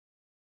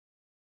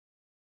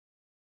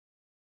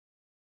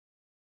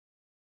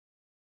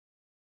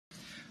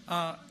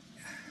Uh,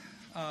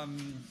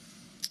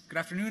 Good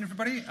afternoon,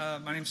 everybody.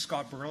 My name is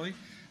Scott Burleigh.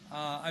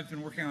 I've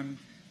been working on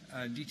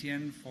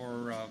DTN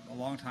for a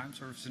long time,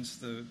 sort of since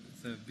the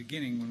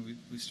beginning when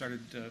we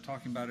started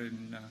talking about it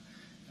in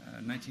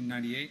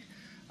 1998.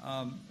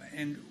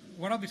 And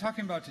what I'll be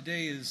talking about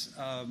today is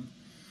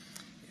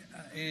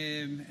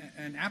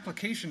an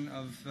application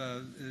of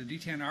the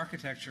DTN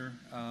architecture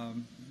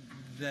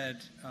that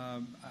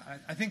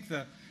I think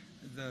the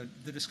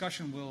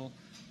discussion will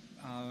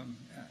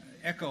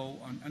echo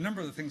on a number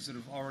of the things that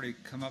have already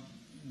come up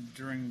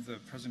during the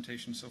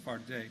presentation so far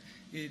today.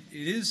 It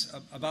is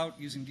about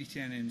using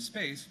DTN in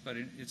space, but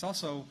it's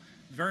also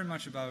very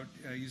much about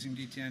using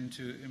DTN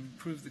to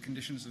improve the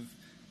conditions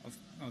of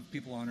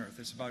people on Earth.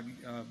 It's about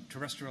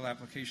terrestrial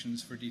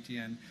applications for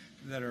DTN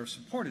that are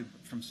supported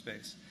from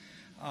space.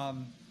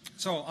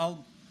 So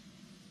I'll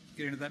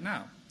get into that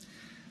now.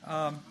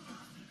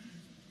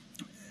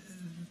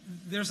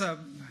 There's the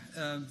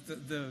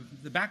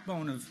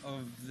backbone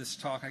of this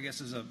talk, I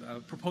guess, is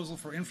a proposal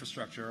for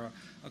infrastructure,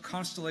 a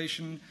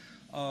constellation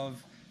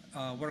of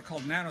what are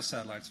called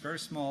nanosatellites, very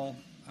small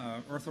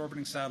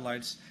Earth-orbiting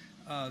satellites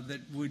that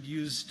would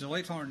use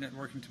delay-tolerant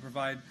networking to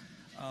provide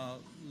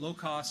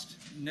low-cost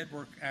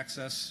network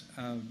access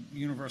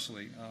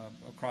universally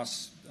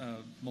across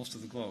most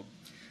of the globe.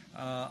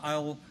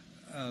 I'll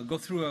go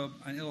through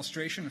an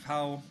illustration of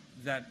how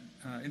that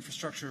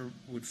infrastructure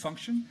would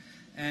function,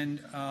 and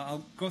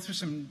I'll go through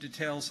some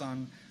details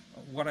on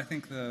what I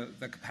think the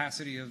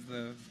capacity of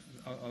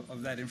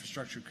that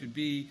infrastructure could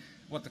be,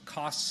 what the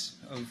costs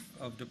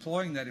of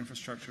deploying that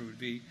infrastructure would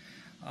be,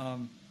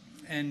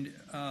 and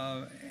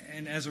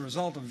as a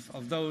result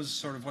of those,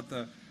 sort of what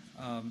the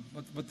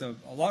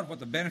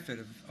benefit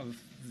of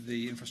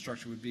the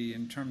infrastructure would be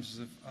in terms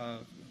of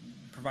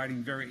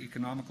providing very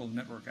economical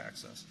network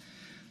access.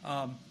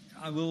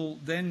 I will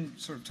then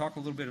sort of talk a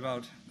little bit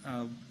about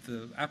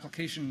the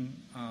application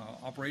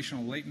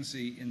operational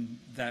latency in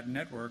that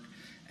network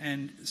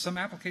and some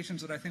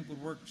applications that I think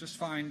would work just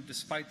fine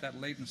despite that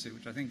latency,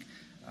 which I think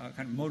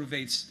kind of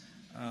motivates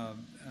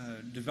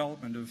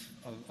development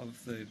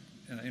of the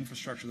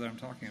infrastructure that I'm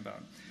talking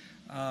about.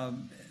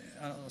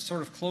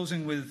 Sort of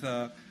closing with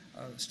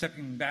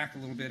stepping back a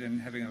little bit and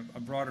having a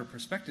broader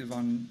perspective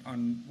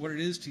on what it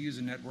is to use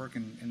a network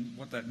and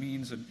what that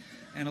means,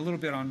 and a little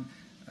bit on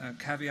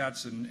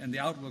caveats and the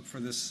outlook for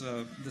this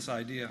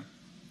idea.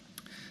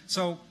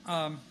 So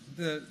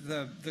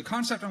the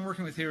concept I'm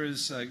working with here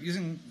is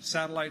using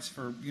satellites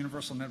for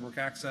universal network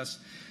access.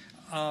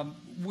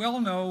 We all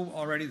know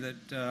already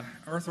that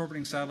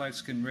Earth-orbiting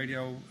satellites can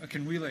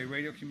relay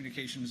radio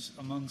communications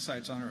among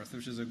sites on Earth,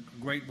 which is a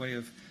great way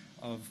of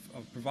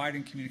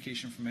providing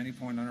communication from any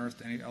point on Earth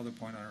to any other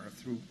point on Earth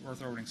through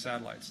Earth-orbiting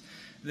satellites.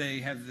 They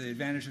have the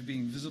advantage of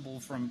being visible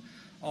from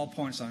all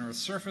points on Earth's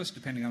surface,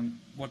 depending on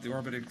what the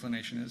orbit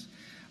inclination is,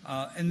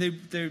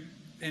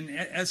 and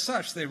as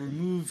such, they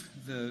remove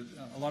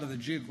a lot of the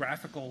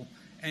geographical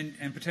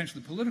and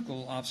potentially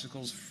political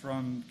obstacles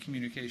from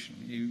communication.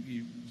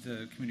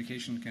 The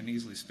communication can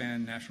easily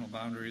span national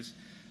boundaries.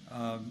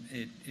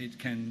 It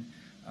can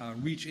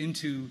reach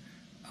into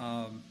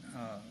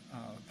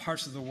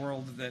parts of the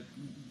world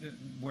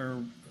where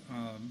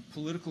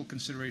political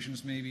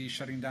considerations may be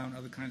shutting down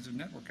other kinds of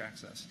network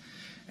access.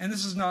 And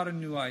this is not a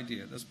new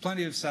idea. There's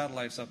plenty of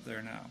satellites up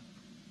there now.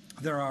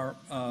 There are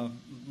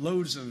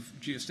loads of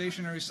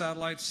geostationary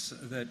satellites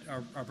that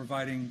are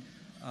providing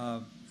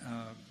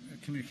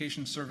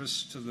communication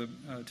service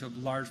to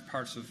large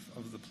parts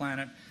of the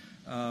planet,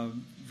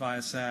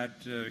 Viasat,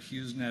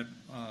 HughesNet,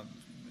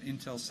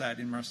 Intelsat,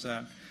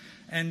 Inmarsat.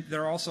 And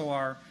there also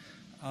are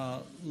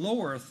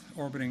low Earth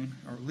orbiting,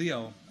 or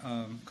LEO,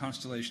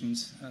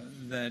 constellations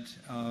that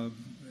are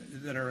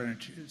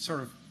sort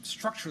of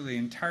structurally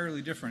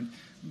entirely different,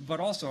 but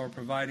also are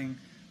providing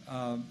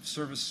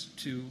service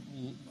to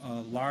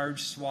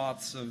large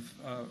swaths of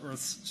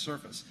Earth's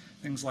surface.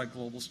 Things like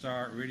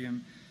Globalstar,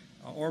 Iridium,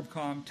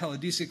 Orbcomm.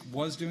 Teledesic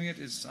was doing it.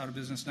 It's out of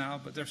business now,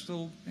 but there's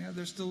still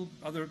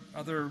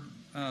other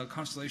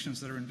constellations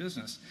that are in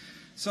business.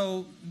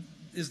 So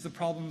is the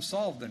problem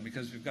solved then?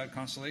 Because we've got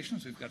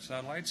constellations, we've got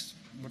satellites.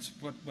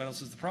 What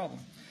else is the problem?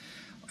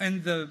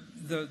 And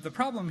the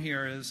problem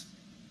here is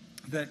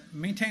that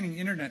maintaining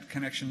internet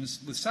connections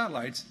with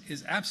satellites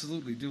is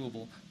absolutely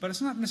doable, but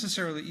it's not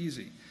necessarily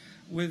easy.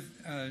 With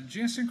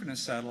geosynchronous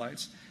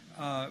satellites,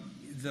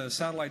 the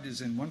satellite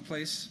is in one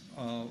place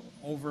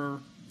over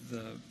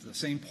the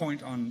same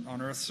point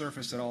on Earth's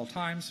surface at all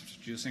times,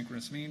 which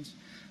geosynchronous means.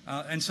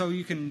 And so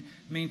you can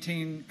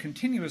maintain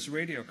continuous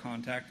radio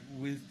contact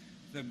with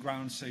the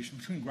ground station,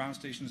 between ground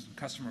stations and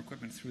customer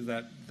equipment through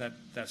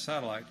that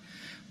satellite.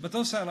 But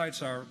those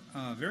satellites are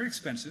very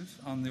expensive,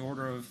 on the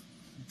order of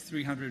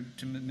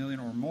 $300 million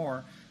or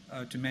more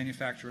to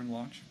manufacture and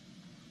launch.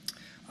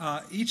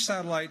 Each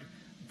satellite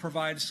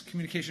provides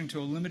communication to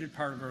a limited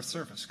part of Earth's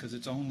surface because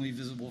it's only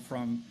visible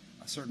from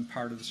a certain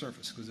part of the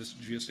surface because it's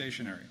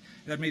geostationary.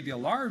 That may be a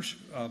large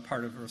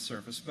part of Earth's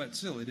surface, but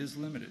still it is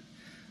limited.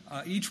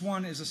 Each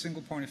one is a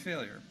single point of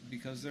failure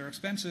because they're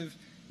expensive.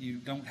 You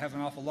don't have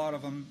an awful lot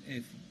of them.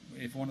 If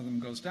if one of them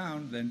goes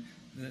down, then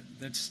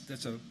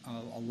that's a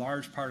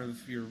large part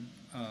of your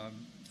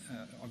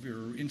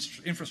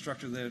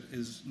infrastructure that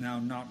is now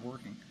not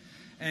working.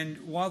 And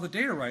while the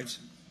data rates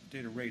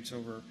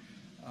over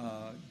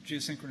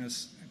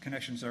geosynchronous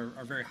connections are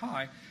very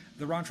high,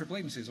 the round-trip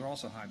latencies are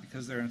also high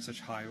because they're in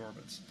such high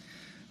orbits.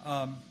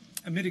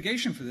 A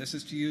mitigation for this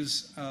is to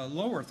use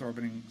low Earth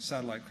orbiting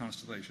satellite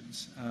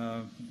constellations.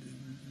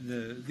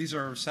 These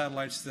are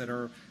satellites that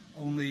are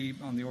only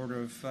on the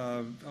order of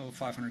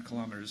 500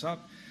 kilometers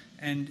up,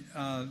 and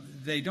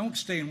they don't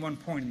stay in one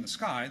point in the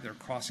sky. They're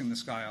crossing the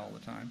sky all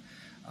the time.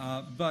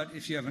 But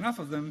if you have enough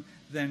of them,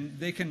 then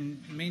they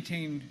can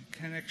maintain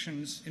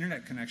connections,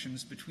 internet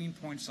connections between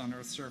points on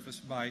Earth's surface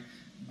by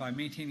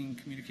maintaining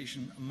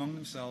communication among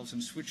themselves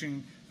and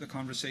switching the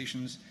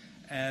conversations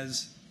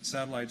as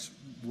satellites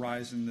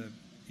rise in the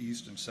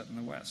east and set in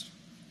the west.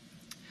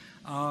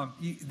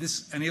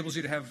 This enables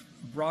you to have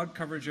broad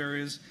coverage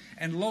areas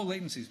and low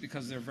latencies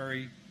because they're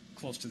very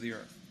close to the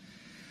Earth.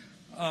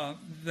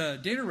 The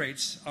data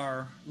rates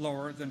are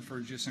lower than for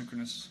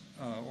geosynchronous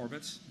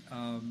orbits.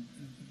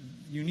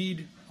 You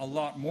need a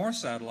lot more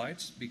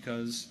satellites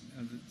because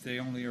they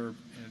only are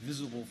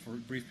visible for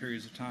brief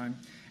periods of time,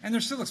 and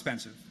they're still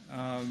expensive.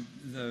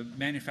 The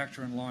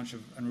manufacture and launch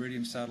of an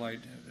Iridium satellite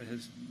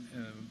has,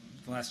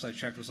 the last I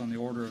checked, was on the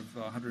order of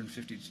 $150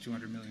 to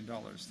 $200 million.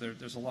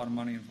 There's a lot of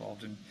money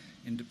involved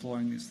in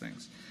deploying these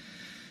things.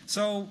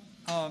 So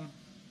an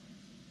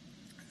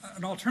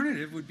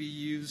alternative would be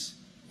use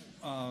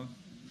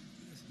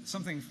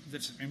something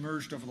that's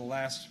emerged over the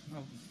last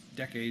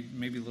decade,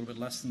 maybe a little bit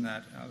less than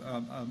that,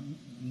 a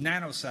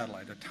nano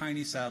satellite, a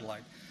tiny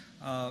satellite.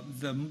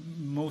 The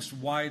most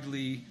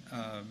widely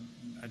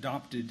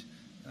adopted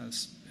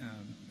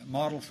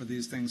model for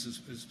these things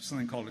is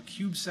something called a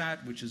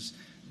CubeSat, which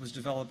was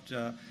developed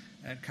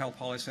at Cal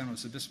Poly San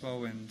Luis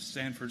Obispo and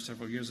Stanford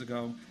several years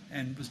ago,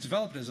 and was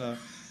developed as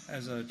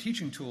a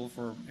teaching tool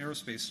for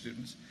aerospace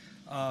students.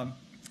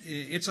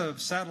 It's a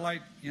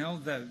satellite, you know,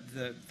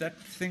 that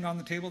thing on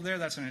the table there,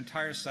 that's an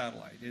entire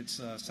satellite. It's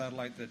a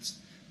satellite that's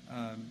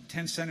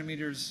 10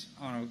 centimeters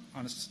on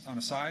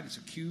a side. It's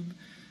a cube.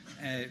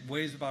 It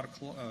weighs about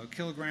a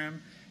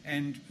kilogram.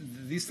 And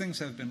these things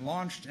have been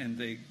launched, and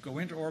they go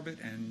into orbit,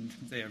 and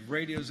they have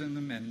radios in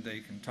them, and they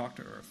can talk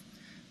to Earth.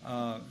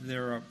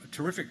 They're a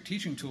terrific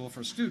teaching tool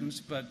for students,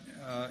 but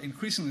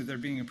increasingly they're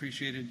being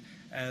appreciated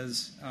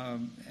as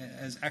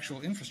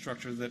actual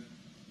infrastructure that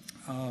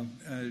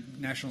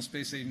national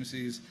space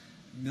agencies,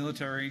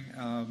 military,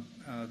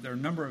 there are a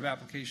number of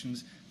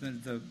applications.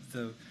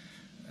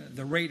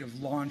 The rate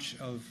of launch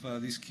of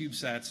these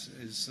CubeSats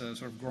is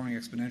sort of growing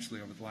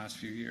exponentially over the last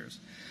few years.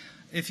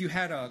 If you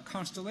had a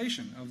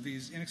constellation of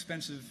these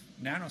inexpensive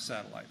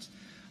nanosatellites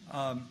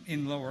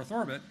in low Earth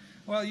orbit,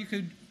 well, you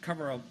could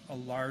cover a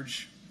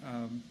large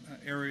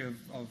area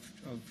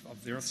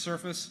of the Earth's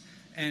surface,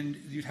 and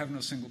you'd have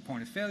no single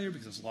point of failure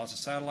because there's lots of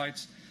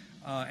satellites,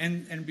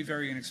 and be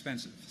very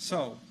inexpensive.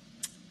 So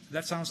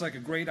that sounds like a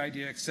great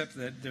idea, except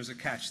that there's a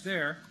catch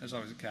there. There's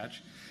always a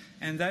catch.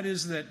 And that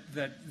is that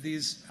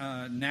these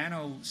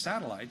nano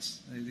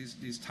satellites,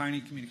 these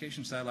tiny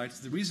communication satellites,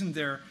 the reason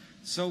they're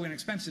so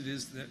inexpensive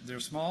is that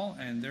they're small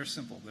and they're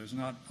simple. There's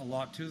not a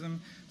lot to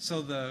them.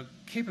 So the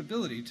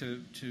capability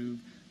to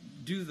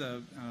do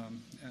the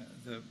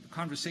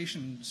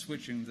conversation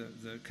switching,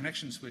 the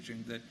connection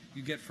switching that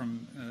you get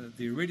from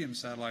the Iridium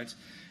satellites,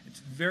 it's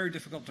very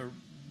difficult to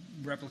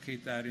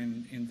replicate that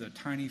in the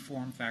tiny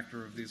form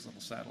factor of these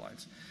little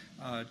satellites.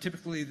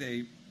 Typically,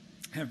 they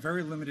have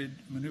very limited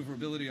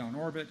maneuverability on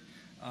orbit.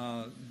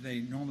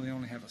 They normally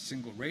only have a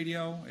single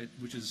radio,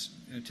 which is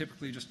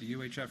typically just a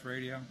UHF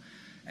radio.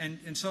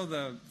 And so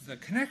the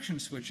connection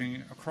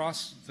switching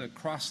across the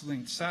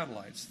cross-linked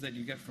satellites that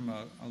you get from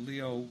a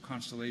LEO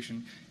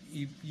constellation,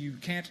 you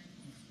can't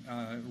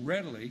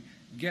readily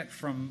get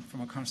from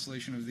a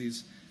constellation of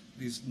these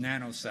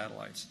nano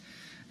satellites.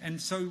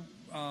 And so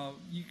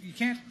you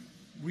can't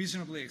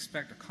reasonably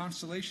expect a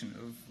constellation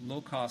of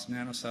low-cost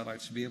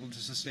nanosatellites to be able to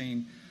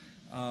sustain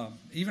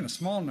even a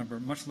small number,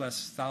 much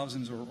less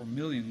thousands or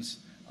millions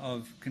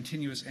of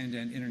continuous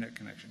end-to-end internet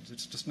connections.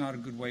 It's just not a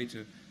good way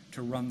to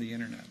run the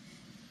internet.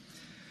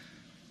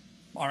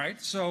 All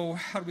right, so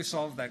how do we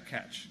solve that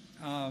catch?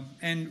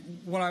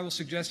 And what I will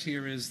suggest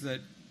here is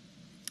that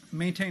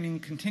maintaining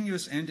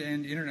continuous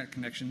end-to-end internet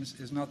connections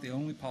is not the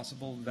only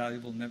possible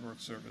valuable network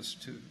service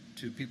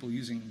to people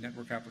using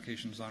network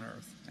applications on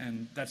Earth.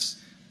 And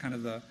that's kind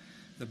of the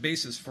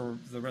basis for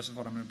the rest of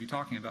what I'm going to be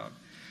talking about.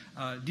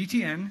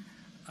 DTN,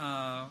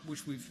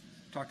 which we've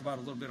talked about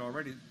a little bit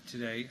already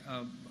today,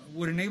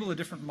 would enable a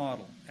different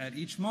model. At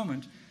each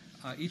moment,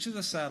 each of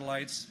the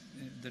satellites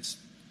that's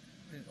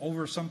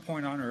over some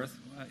point on Earth,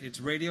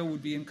 its radio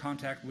would be in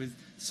contact with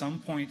some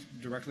point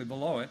directly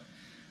below it.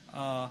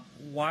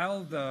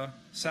 While the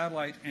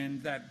satellite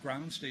and that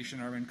ground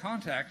station are in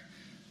contact,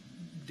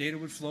 data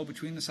would flow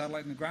between the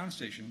satellite and the ground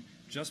station,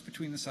 just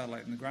between the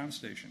satellite and the ground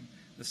station.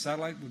 The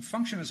satellite would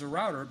function as a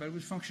router, but it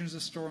would function as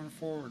a store and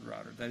forward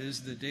router. That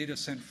is, the data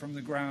sent from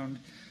the ground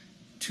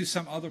to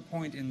some other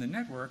point in the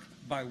network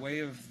by way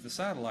of the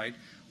satellite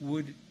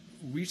would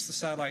reach the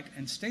satellite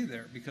and stay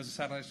there because the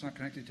satellite's not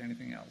connected to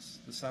anything else.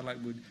 The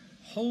satellite would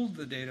hold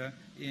the data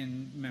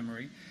in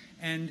memory,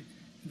 and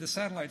the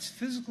satellite's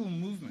physical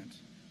movement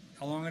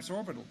along its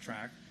orbital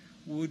track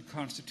would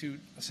constitute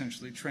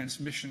essentially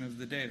transmission of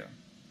the data.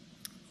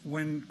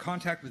 When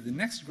contact with the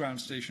next ground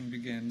station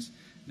begins,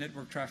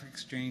 network traffic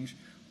exchange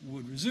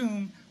would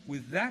resume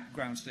with that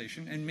ground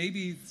station, and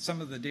maybe some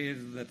of the data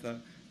that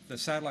the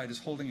satellite is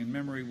holding in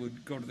memory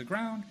would go to the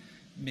ground.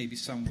 Maybe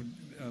some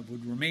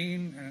would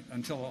remain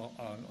until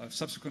a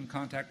subsequent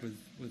contact with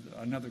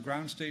another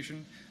ground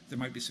station. There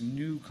might be some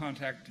new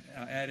contact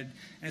added.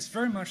 And it's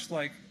very much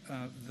like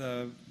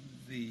the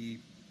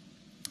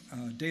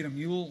data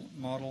mule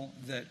model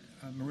that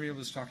Maria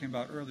was talking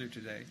about earlier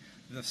today.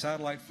 The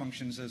satellite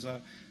functions as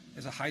a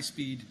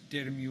high-speed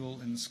data mule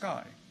in the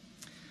sky.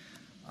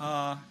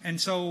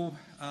 And so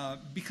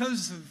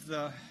because of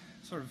the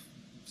sort of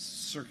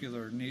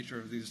circular nature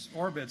of these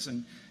orbits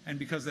and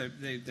because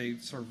they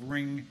sort of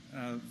ring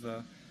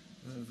the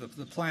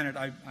planet,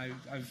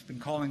 I've been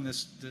calling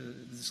this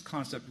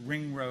concept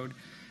ring road.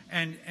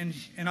 And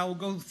I will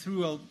go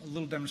through a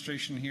little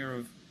demonstration here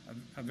of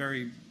a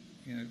very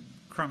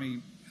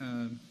crummy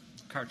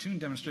cartoon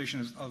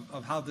demonstration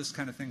of how this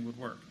kind of thing would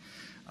work.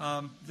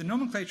 The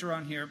nomenclature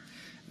on here,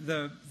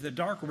 the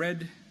dark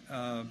red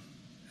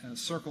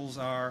circles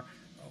are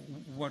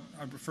what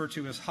I refer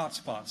to as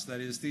hotspots.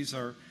 That is, these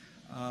are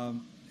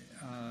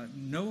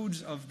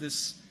nodes of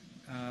this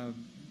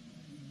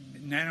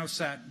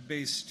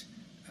nanosat-based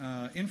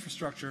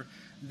infrastructure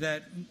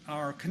that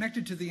are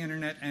connected to the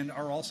internet and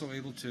are also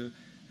able to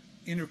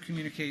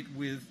intercommunicate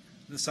with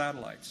the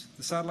satellites.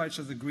 The satellites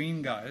are the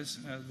green guys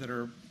that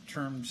are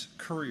termed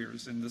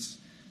couriers in this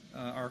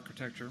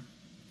architecture.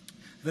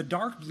 The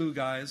dark blue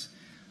guys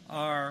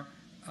are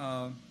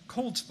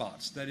cold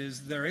spots. That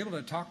is, they're able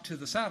to talk to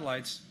the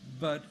satellites,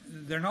 but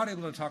they're not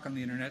able to talk on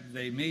the internet.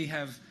 They may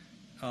have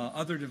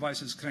other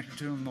devices connected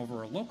to them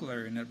over a local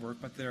area network,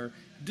 but they're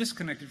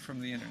disconnected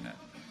from the internet.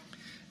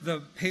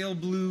 The pale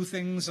blue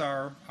things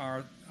are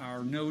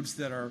nodes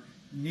that are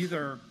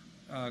neither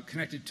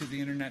connected to the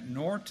internet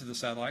nor to the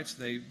satellites.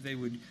 They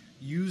would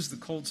use the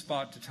cold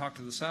spot to talk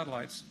to the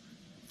satellites.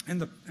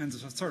 And the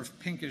sort of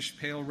pinkish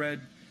pale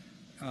red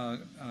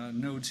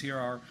nodes here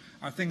are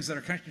things that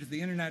are connected to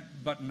the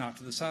internet but not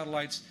to the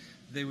satellites.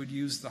 They would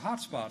use the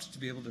hotspots to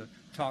be able to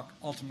talk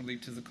ultimately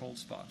to the cold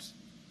spots.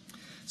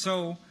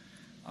 So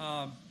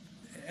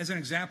as an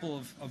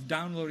example of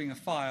downloading a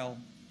file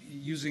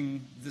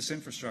using this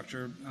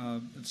infrastructure,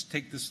 let's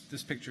take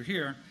this picture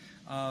here.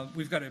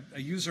 We've got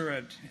a user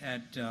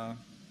at do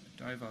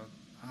I have a,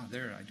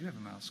 there, I do have a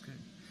mouse, good.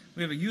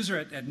 We have a user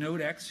at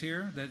node X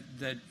here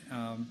that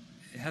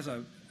has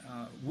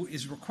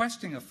is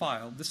requesting a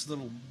file. This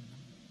little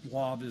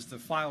blob is the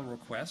file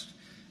request,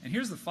 and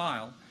here's the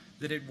file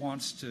that it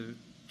wants to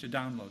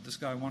download. This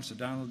guy wants to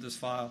download this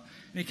file,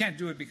 and he can't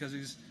do it because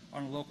he's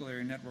on a local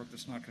area network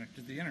that's not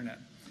connected to the internet.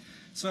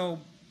 So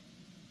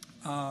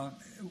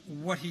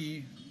what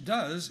he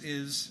does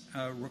is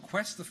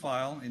request the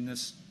file in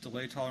this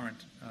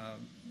delay-tolerant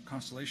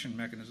constellation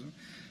mechanism,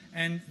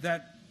 and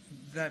that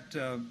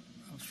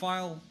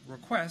file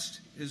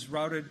request is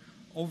routed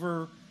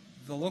over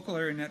the local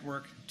area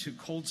network to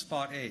cold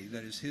spot A,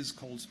 that is his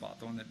cold spot,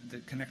 the one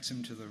that connects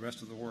him to the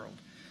rest of the world.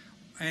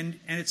 And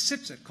it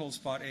sits at cold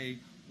spot A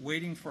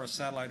waiting for a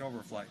satellite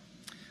overflight.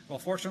 Well,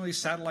 fortunately,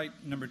 satellite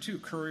number 2,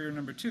 courier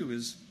number 2,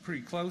 is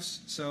pretty close.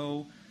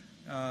 So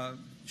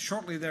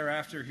shortly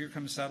thereafter, here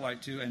comes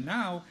satellite 2, and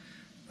now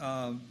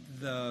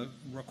the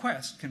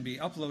request can be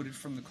uploaded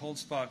from the cold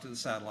spot to the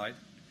satellite,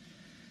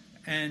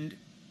 and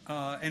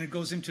it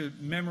goes into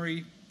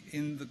memory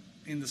in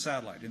the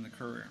satellite, in the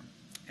courier.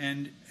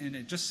 And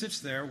it just sits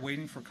there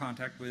waiting for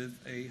contact with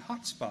a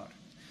hotspot.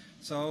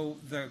 So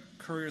the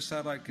courier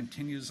satellite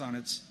continues on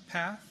its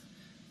path.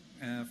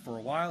 For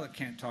a while, it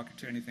can't talk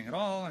to anything at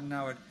all, and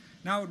now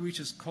it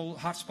reaches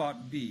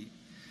hotspot B.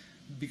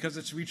 Because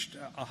it's reached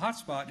a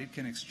hotspot, it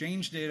can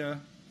exchange data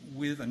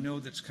with a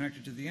node that's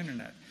connected to the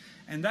internet.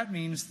 And that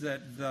means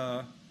that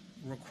the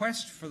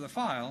request for the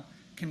file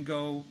can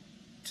go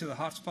to the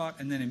hotspot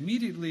and then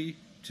immediately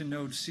to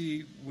node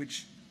C,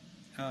 which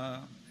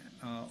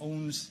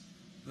owns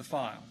the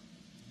file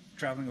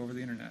traveling over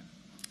the internet.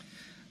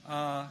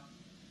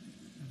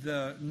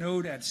 The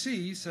node at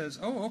C says,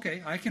 oh,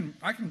 okay, I can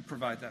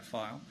provide that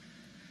file,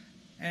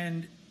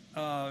 and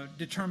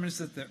determines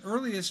that the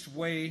earliest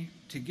way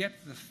to get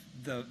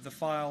the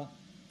file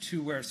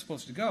to where it's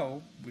supposed to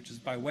go, which is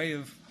by way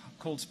of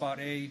cold spot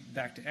A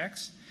back to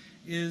X,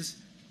 is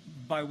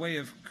by way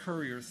of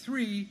courier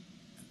 3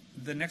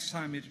 the next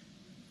time it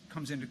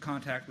comes into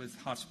contact with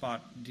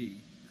hotspot D.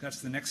 That's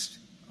the next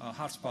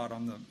hotspot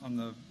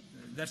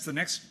that's the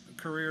next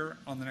courier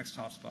on the next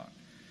hotspot.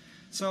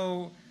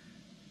 So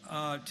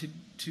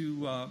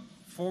to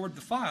forward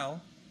the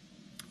file,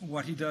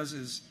 what he does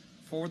is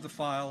forward the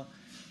file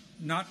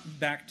not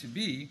back to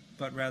B,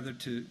 but rather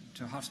to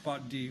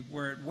hotspot D,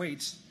 where it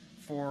waits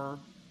for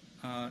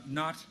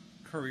not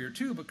Courier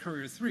 2, but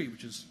Courier 3,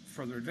 which is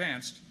further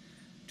advanced,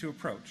 to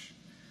approach.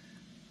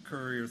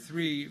 Courier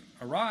 3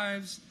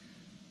 arrives,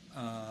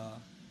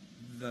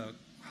 the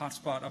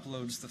hotspot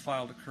uploads the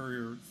file to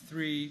Courier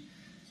 3,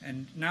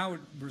 and now it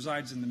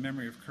resides in the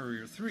memory of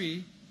Courier 3,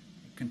 it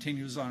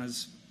continues on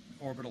its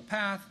orbital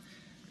path,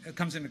 it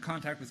comes into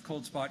contact with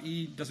cold spot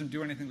E, doesn't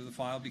do anything with the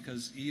file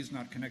because E is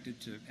not connected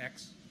to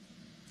X.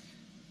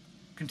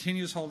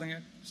 Continues holding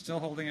it, still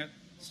holding it,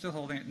 still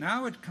holding it.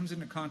 Now it comes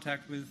into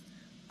contact with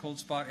cold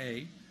spot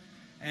A,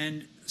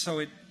 and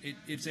so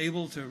it's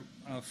able to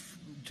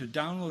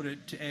download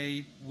it to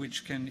A,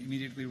 which can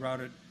immediately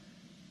route it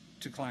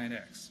to client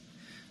X.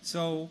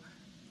 So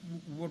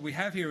what we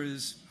have here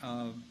is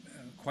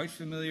quite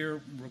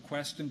familiar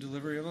request and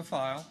delivery of a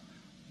file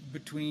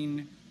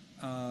between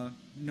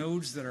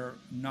nodes that are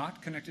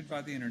not connected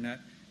by the internet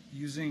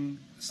using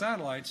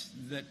satellites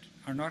that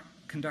are not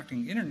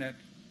conducting internet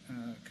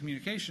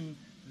communication,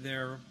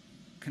 they're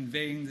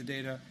conveying the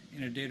data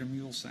in a data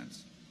mule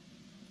sense.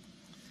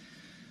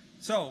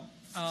 So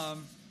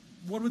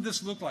what would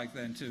this look like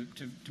then to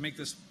make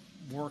this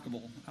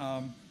workable?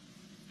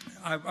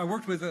 I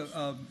worked with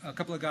a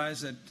couple of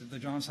guys at the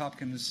Johns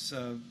Hopkins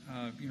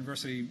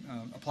University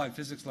Applied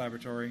Physics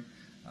Laboratory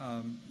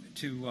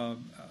to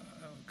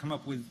come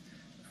up with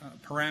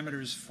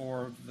parameters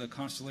for the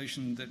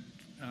constellation that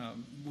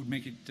would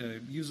make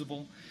it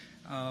usable.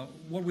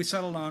 What we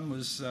settled on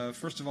was,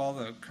 first of all,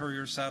 the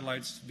Courier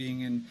satellites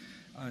being in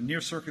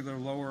near circular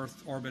low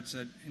Earth orbits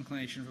at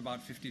inclination of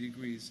about 50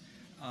 degrees.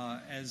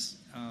 As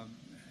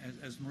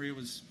Maria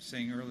was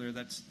saying earlier,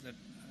 I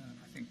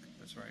think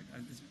that's right.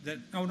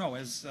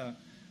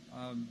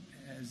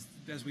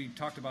 As we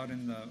talked about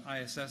in the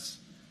ISS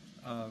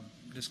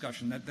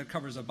discussion, that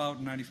covers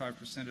about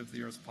 95% of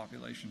the Earth's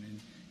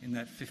population in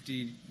that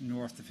 50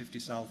 north to 50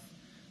 south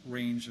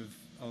range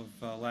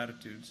of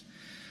latitudes.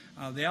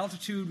 The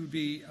altitude would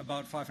be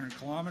about 500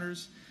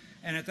 kilometers,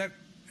 and at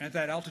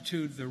that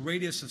altitude, the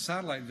radius of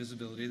satellite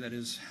visibility, that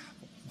is,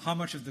 how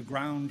much of the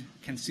ground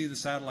can see the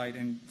satellite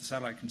and the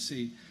satellite can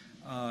see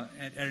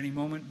at any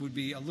moment, would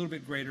be a little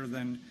bit greater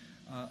than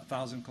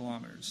 1,000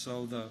 kilometers.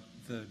 So the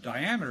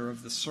diameter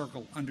of the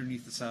circle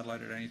underneath the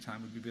satellite at any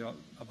time would be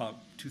about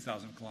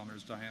 2,000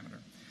 kilometers diameter.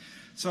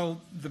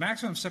 So the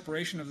maximum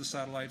separation of the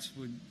satellites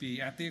would be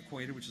at the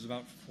equator, which is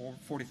about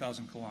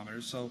 40,000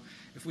 kilometers. So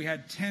if we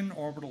had 10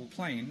 orbital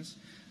planes,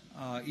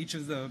 each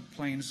of the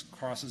planes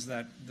crosses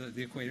the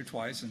equator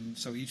twice, and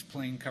so each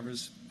plane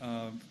covers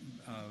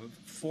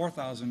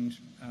 4,000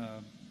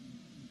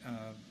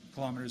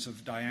 kilometers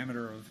of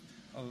diameter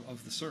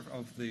of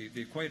the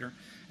equator.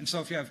 And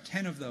so if you have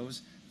 10 of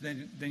those,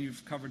 then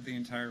you've covered the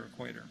entire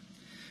equator.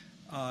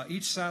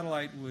 Each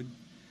satellite would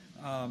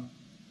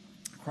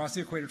cross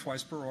the equator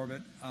twice per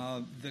orbit.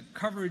 The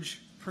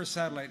coverage per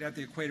satellite at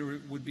the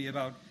equator would be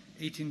about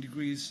 18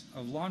 degrees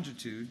of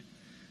longitude.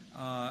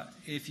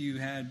 If you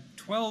had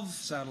 12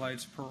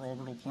 satellites per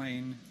orbital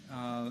plane,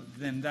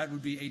 then that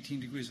would be 18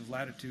 degrees of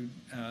latitude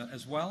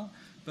as well.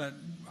 But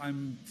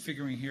I'm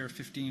figuring here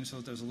 15, so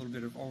there's a little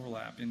bit of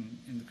overlap in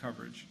the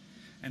coverage.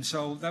 And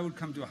so that would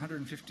come to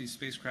 150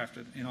 spacecraft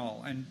in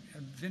all. And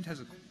Vint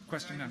has a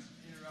question now.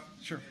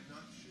 Sure. I'm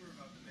not sure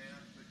about the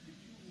math, but did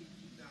you mean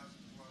 2,000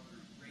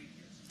 kilometer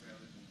radius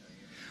rather than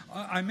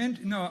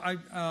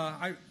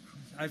diameter?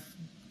 I've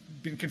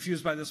been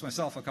confused by this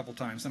myself a couple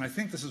times, and I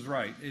think this is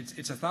right.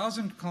 It's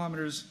 1,000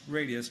 kilometers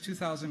radius,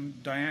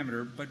 2,000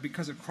 diameter, but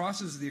because it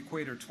crosses the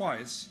equator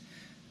twice,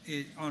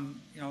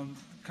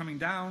 coming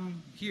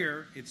down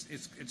here,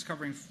 it's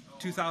covering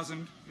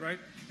 2,000, right?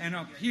 And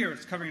up here,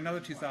 it's covering another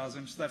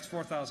 2,000, so that's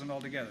 4,000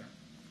 altogether.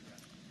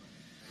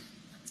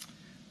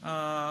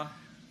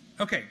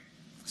 Okay,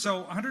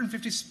 so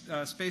 150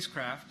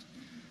 spacecraft.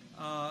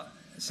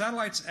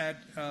 Satellites at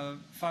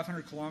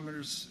 500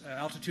 kilometers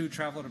altitude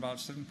travel at about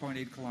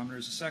 7.8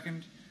 kilometers a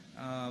second,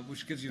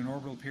 which gives you an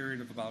orbital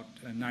period of about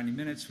 90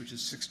 minutes, which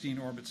is 16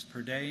 orbits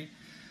per day.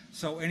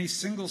 So any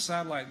single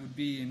satellite would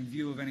be in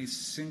view of any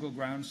single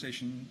ground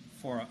station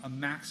for a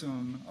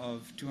maximum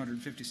of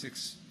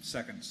 256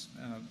 seconds.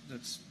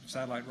 That's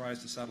satellite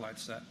rise to satellite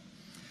set.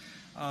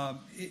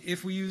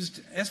 If we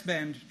used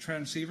S-band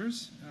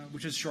transceivers,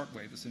 which is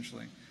shortwave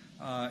essentially,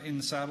 in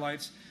the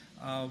satellites,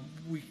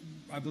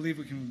 I believe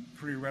we can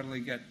pretty readily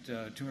get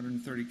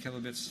 230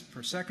 kilobits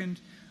per second.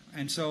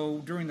 And so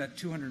during that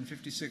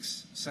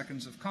 256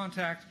 seconds of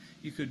contact,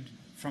 you could,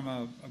 from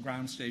a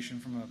ground station,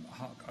 from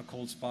a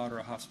cold spot or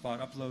a hot spot,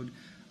 upload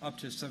up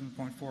to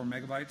 7.4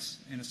 megabytes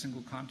in a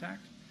single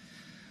contact.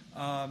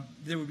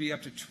 There would be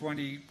up to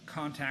 20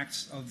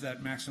 contacts of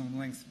that maximum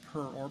length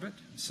per orbit.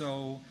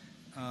 So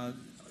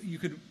you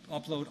could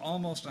upload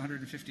almost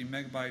 150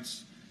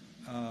 megabytes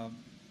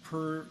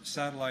per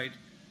satellite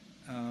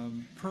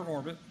per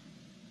orbit.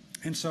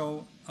 And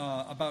so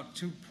about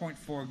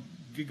 2.4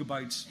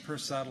 gigabytes per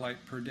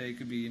satellite per day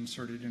could be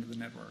inserted into the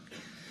network.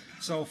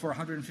 So for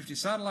 150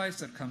 satellites,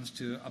 that comes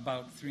to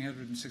about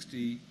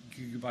 360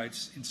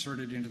 gigabytes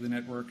inserted into the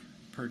network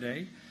per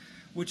day,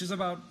 which is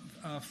about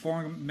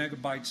 4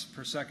 megabytes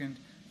per second,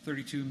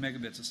 32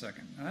 megabits a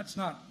second. Now that's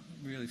not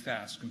really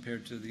fast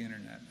compared to the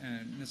internet,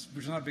 and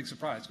which is not a big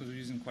surprise because we're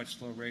using quite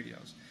slow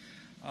radios.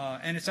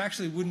 And it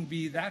actually wouldn't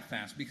be that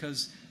fast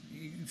because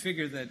you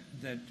figure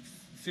that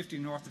 50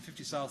 north to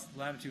 50 south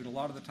latitude, a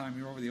lot of the time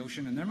you're over the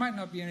ocean, and there might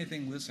not be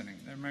anything listening.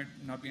 There might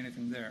not be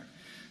anything there.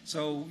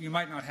 So you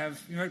might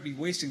be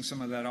wasting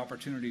some of that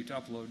opportunity to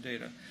upload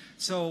data.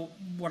 So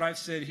what I've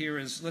said here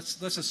is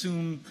let's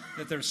assume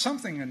that there's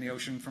something in the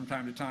ocean from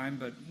time to time,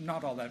 but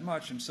not all that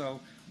much. And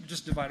so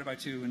just divide it by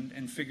 2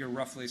 and figure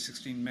roughly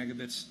 16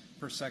 megabits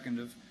per second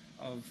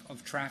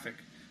of traffic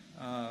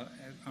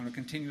on a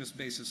continuous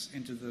basis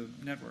into the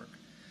network.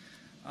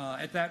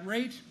 At that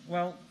rate,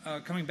 well,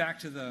 coming back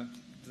to the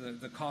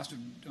cost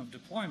of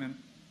deployment,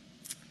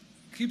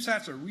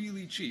 CubeSats are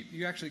really cheap.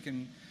 You actually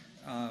can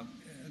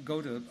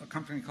go to a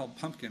company called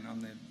Pumpkin on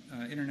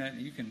the internet,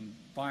 and you can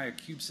buy a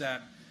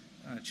CubeSat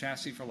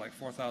chassis for like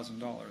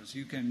 $4,000.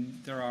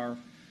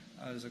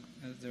 There's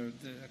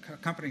a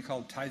company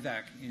called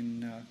Tyvak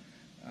in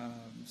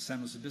San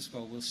Luis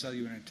Obispo will sell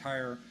you an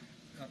entire,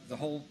 the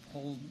whole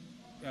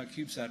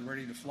CubeSat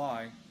ready to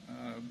fly,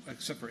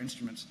 except for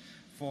instruments,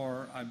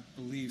 for I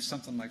believe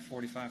something like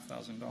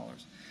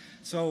 $45,000.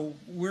 So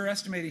we're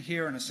estimating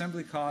here an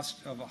assembly cost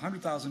of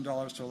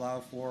 $100,000 to allow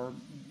for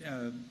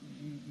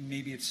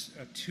maybe it's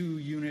a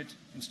 2-unit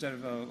instead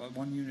of a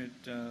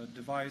 1-unit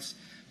device.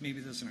 Maybe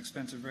there's an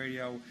expensive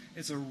radio.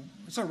 It's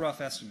a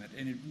rough estimate,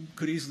 and it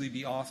could easily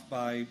be off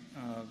by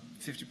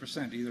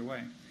 50% either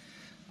way.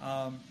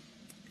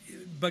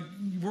 But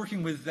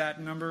working with that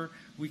number,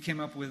 we came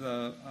up with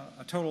a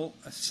total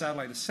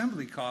satellite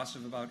assembly cost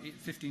of about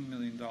 $15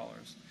 million.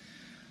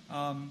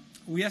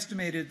 We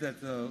estimated that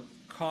the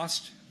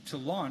cost to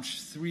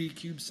launch 3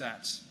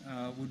 CubeSats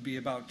would be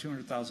about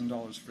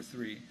 $200,000 for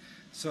 3.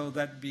 So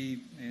that'd be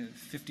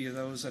 50 of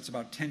those. That's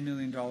about $10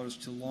 million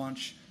to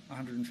launch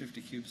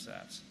 150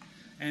 CubeSats.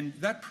 And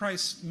that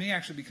price may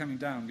actually be coming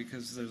down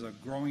because there's a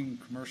growing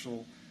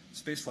commercial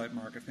spaceflight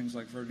market, things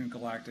like Virgin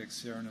Galactic,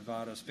 Sierra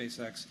Nevada,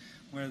 SpaceX,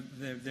 where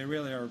they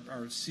really are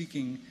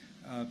seeking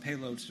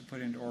payloads to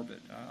put into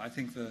orbit. I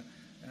think the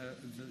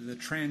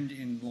trend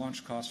in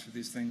launch costs for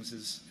these things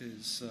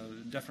is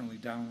definitely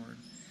downward.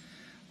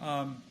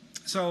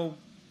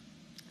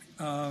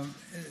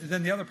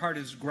 Then the other part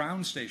is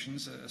ground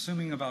stations.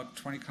 Assuming about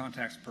 20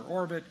 contacts per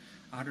orbit,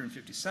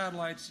 150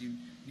 satellites, you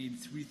need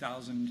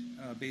 3,000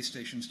 base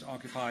stations to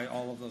occupy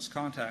all of those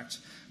contacts.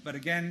 But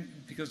again,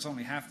 because it's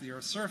only half the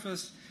Earth's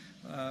surface,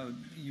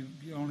 you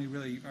only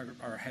really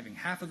are having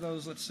half of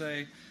those, let's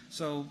say.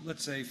 So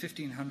let's say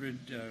 1,500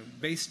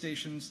 base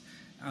stations.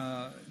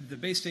 The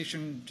base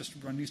station just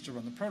needs to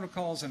run the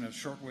protocols and a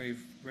shortwave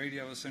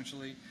radio,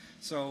 essentially.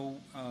 So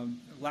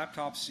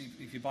laptops,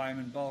 if you buy them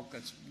in bulk,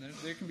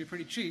 they can be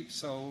pretty cheap.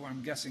 So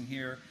I'm guessing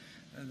here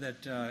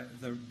that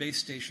the base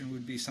station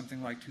would be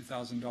something like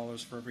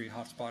 $2,000 for every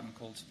hotspot and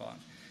cold spot.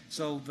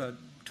 So the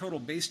total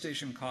base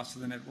station cost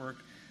of the network,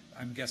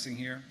 I'm guessing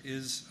here,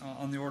 is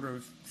on the order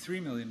of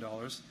 $3 million.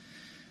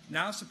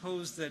 Now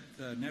suppose that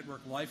the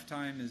network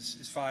lifetime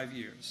is 5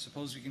 years.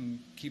 Suppose we can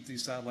keep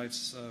these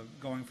satellites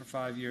going for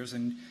 5 years,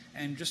 and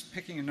just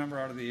picking a number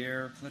out of the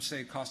air, let's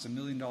say it costs $1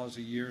 million a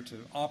year to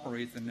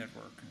operate the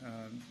network.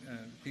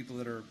 People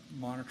that are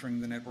monitoring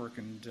the network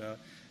and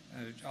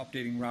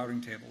updating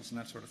routing tables and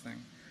that sort of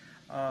thing.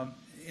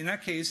 In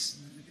that case,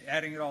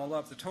 adding it all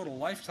up, the total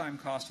lifetime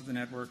cost of the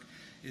network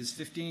is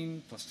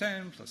 15 plus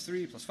 10 plus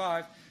 3 plus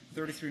 5,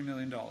 $33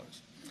 million.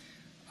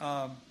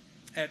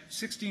 At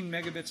 16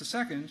 megabits a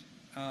second,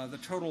 the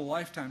total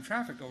lifetime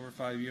traffic over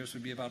 5 years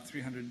would be about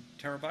 300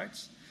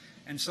 terabytes.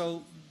 And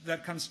so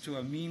that comes to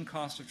a mean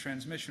cost of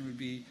transmission would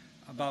be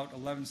about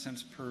 11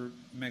 cents per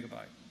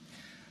megabyte.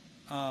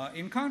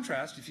 In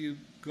contrast, if you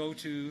go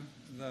to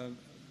the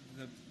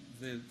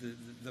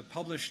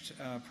published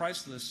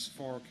price lists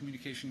for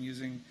communication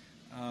using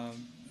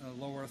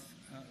low Earth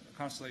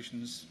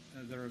constellations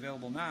that are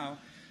available now,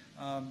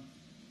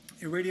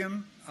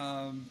 Iridium,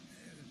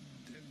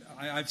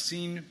 I've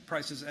seen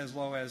prices as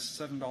low as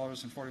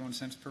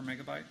 $7.41 per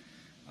megabyte.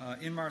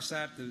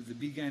 Inmarsat, the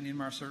BGAN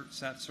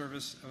Inmarsat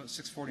service,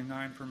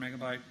 $6.49 per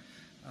megabyte.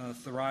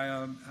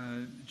 Thuraya,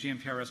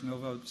 GMPRS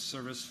Nova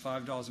service,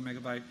 $5 a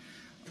megabyte,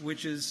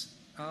 which is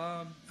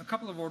a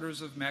couple of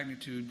orders of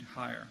magnitude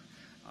higher.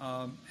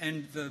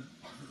 And the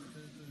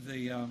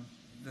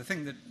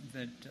thing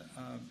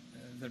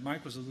that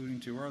Mike was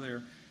alluding to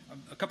earlier,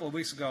 a couple of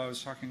weeks ago I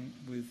was talking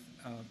with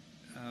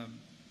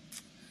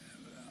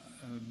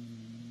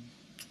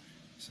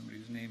somebody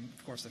whose name,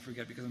 of course, I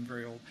forget because I'm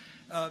very old.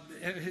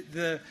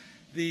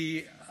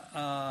 The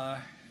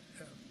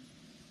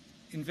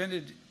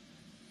invented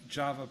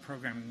Java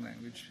programming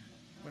language.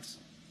 What's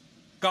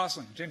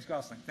Gosling? James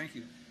Gosling. Thank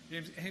you.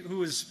 James, who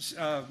was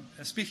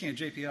speaking at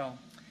JPL.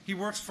 He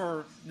works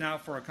now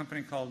for a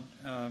company called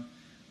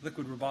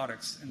Liquid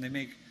Robotics, and they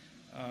make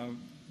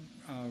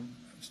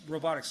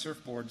robotic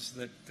surfboards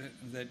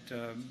that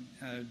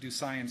do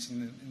science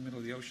in the middle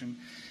of the ocean.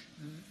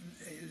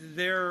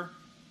 Their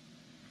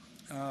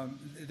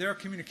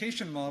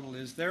communication model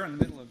is they're in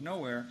the middle of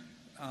nowhere.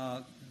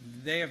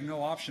 They have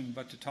no option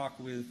but to talk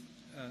with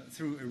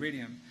through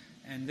Iridium,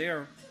 and they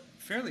are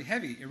fairly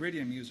heavy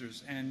Iridium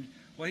users. And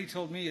what he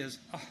told me is,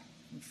 oh,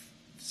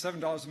 $7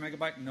 a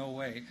megabyte? No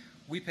way.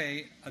 We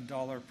pay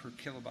 $1 per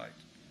kilobyte.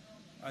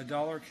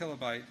 $1 a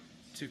kilobyte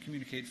to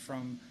communicate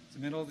from the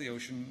middle of the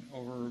ocean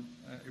over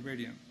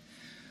Iridium.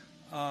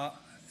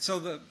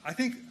 So I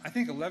think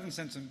 11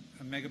 cents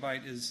a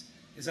megabyte is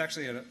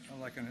actually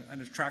like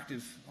an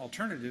attractive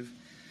alternative,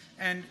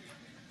 and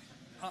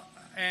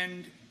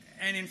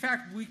in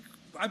fact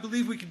I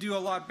believe we could do a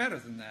lot better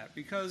than that,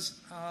 because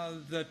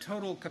the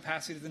total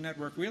capacity of the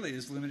network really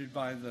is limited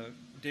by the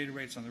data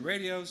rates on the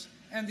radios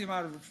and the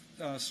amount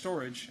of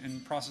storage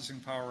and processing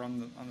power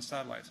on the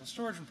satellite. So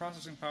storage and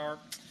processing power,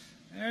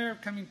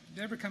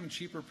 they're becoming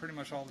cheaper pretty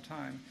much all the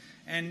time,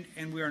 and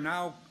we are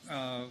now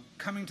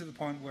coming to the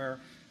point where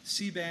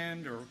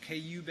C-band or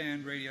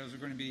Ku-band radios are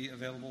going to be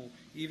available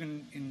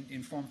even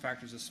in form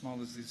factors as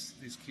small as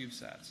these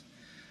CubeSats.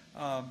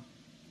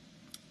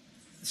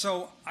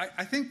 So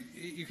I think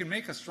you can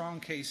make a strong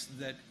case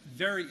that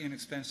very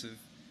inexpensive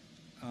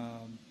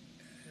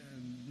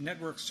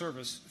network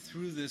service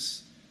through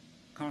this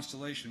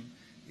constellation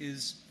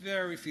is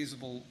very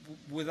feasible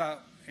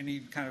without any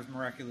kind of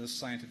miraculous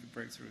scientific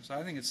breakthrough. So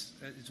I think it's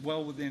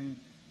well within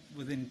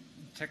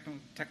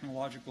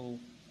technological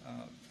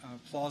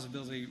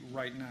plausibility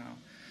right now.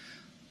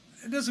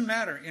 It doesn't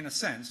matter in a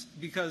sense,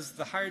 because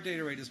the higher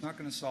data rate is not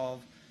going to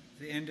solve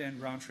the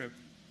end-to-end round-trip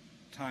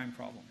time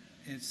problem.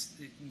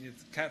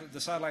 The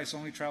satellites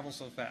only travel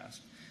so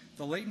fast.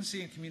 The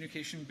latency and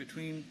communication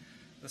between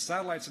the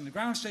satellites and the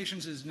ground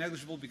stations is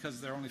negligible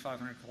because they're only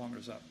 500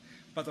 kilometers up.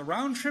 But the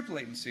round-trip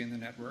latency in the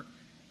network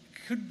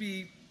could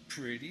be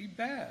pretty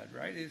bad,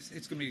 right? It's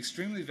going to be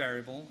extremely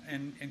variable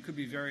and could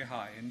be very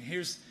high. And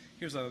here's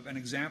an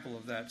example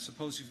of that.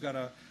 Suppose you've got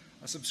a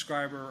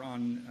subscriber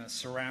on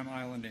Seram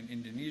Island in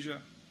Indonesia,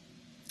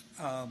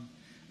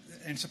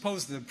 and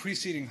suppose the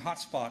preceding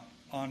hotspot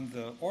on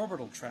the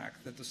orbital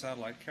track that the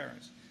satellite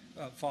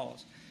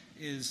follows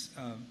is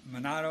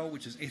Manado,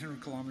 which is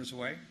 800 kilometers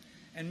away,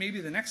 and maybe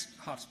the next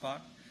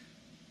hotspot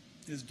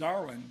is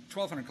Darwin,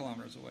 1,200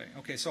 kilometers away.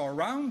 Okay, so a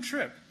round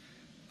trip,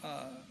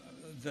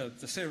 the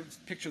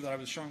picture that I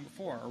was showing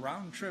before, a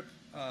round trip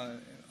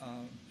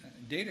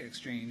data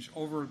exchange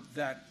over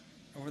that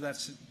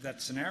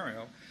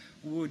scenario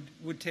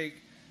would take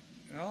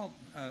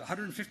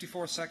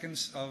 154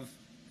 seconds of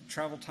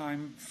travel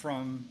time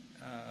from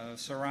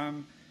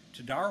Seram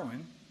to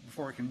Darwin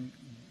before it can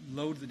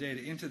load the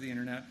data into the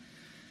internet,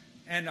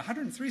 and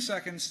 103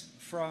 seconds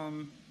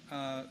from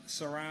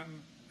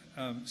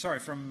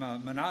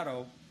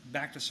Manado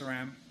back to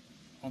Seram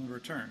on the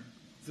return.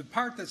 The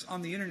part that's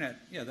on the internet,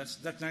 yeah,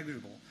 that's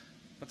negligible,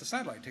 but the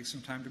satellite takes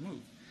some time to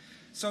move.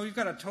 So you've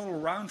got a total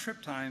round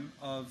trip time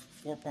of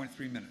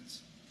 4.3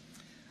 minutes.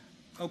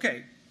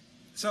 Okay,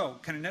 so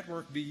can a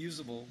network be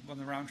usable when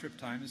the round trip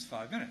time is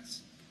 5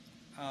 minutes?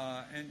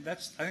 And I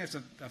think it's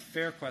a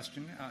fair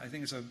question. I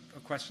think it's a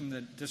question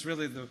that's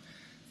really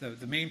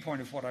the main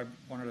point of what I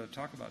wanted to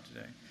talk about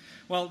today.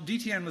 Well,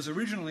 DTN was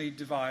originally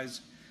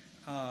devised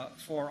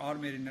for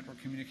automated network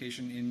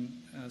communication in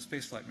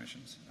spaceflight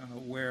missions,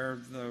 where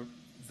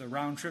the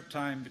round trip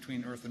time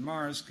between Earth and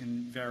Mars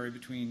can vary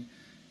between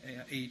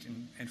 8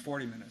 and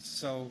 40 minutes.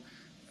 So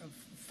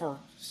for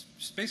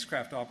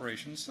spacecraft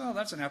operations, well,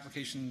 that's an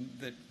application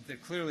that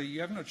clearly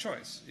you have no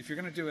choice. If you're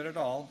going to do it at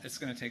all, it's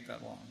going to take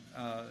that long.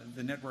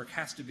 The network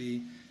has to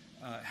be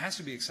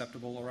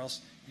acceptable, or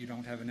else you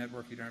don't have a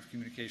network, you don't have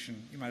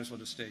communication, you might as well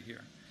just stay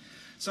here.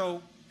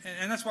 So,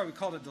 and that's why we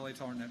called it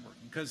delay-tolerant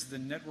networking, because the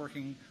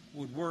networking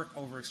would work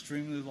over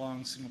extremely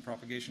long signal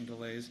propagation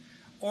delays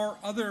or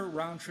other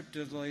round-trip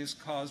delays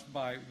caused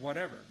by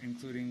whatever,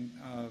 including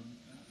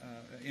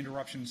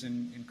interruptions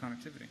in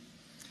connectivity.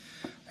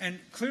 And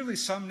clearly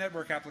some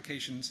network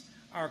applications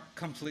are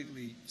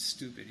completely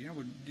stupid. You know, it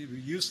would be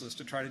useless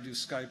to try to do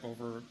Skype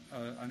over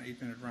an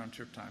 8-minute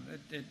round-trip time.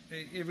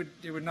 It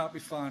would not be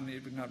fun.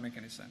 It would not make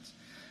any sense.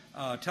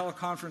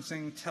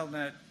 Teleconferencing,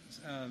 telnet,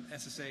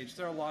 SSH,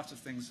 there are lots of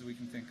things that we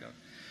can think of.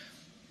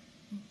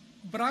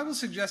 But I will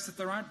suggest that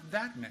there aren't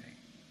that many.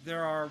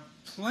 There are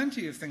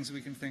plenty of things that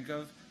we can think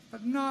of,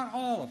 but not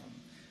all of them.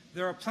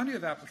 There are plenty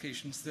of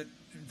applications that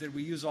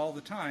we use all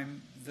the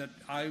time that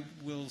I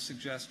will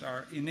suggest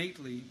are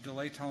innately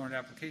delay-tolerant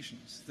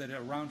applications, that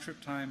a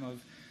round-trip time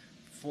of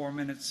 4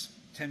 minutes,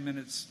 10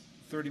 minutes,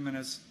 30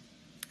 minutes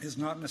is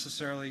not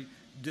necessarily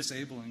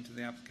disabling to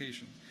the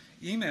application.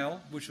 Email,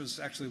 which was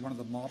actually one of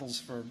the models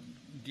for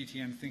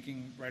DTN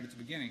thinking right at the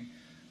beginning,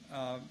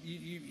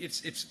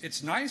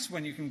 it's nice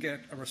when you can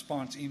get a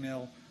response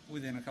email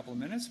within a couple of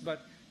minutes,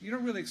 but you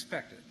don't really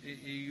expect it.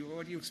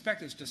 What you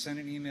expect is to send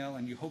an email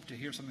and you hope to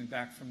hear something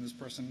back from this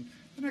person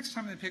the next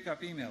time they pick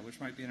up email, which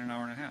might be in an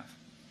hour and a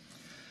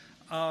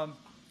half.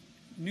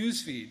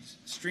 News feeds,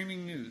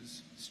 streaming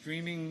news,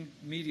 streaming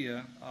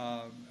media,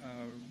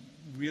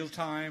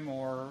 real-time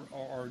or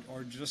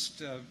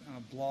just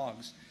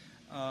blogs,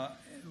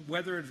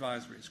 weather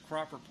advisories,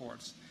 crop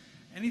reports,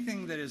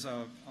 anything that is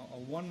a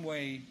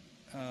one-way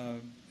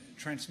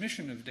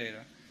transmission of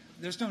data.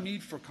 There's no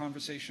need for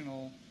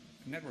conversational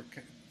network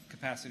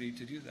capacity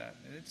to do that.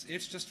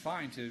 It's just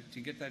fine to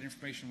get that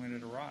information when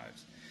it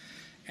arrives.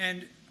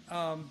 And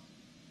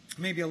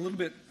maybe a little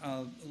bit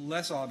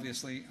less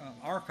obviously,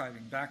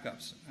 archiving,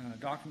 backups,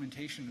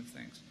 documentation of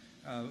things,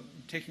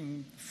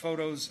 taking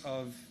photos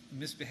of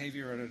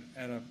misbehavior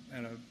at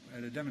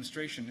a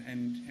demonstration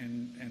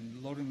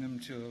and loading them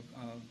to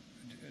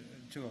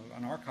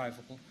an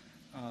archival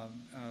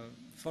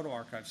photo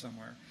archive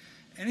somewhere.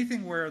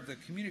 Anything where the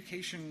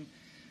communication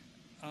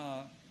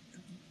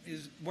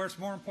where it's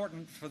more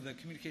important for the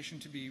communication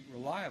to be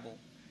reliable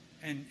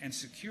and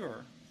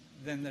secure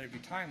than that it be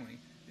timely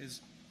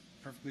is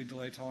perfectly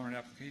delay-tolerant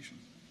application.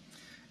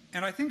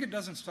 And I think it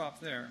doesn't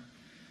stop there.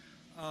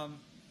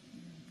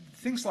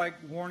 Things like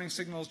warning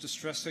signals,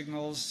 distress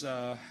signals,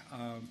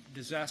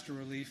 disaster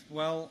relief,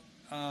 well,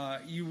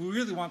 you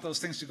really want those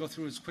things to go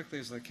through as quickly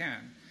as they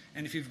can.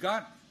 And if you've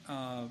got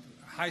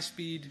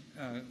high-speed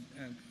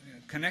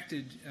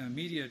connected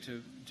media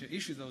to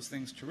issue those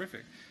things,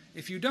 terrific.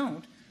 If you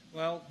don't,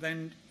 well,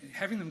 then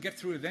having them get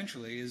through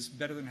eventually is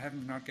better than having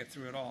them not get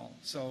through at all.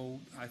 So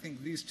I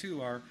think these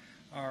two are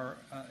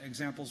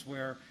examples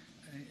where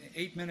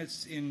 8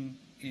 minutes in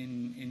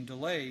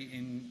delay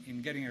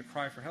in getting a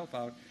cry for help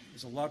out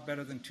is a lot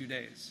better than 2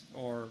 days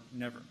or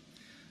never.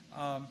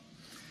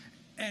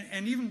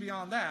 And even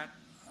beyond that,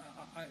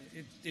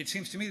 it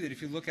seems to me that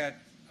if you look at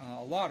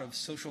a lot of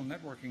social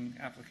networking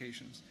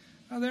applications,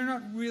 they're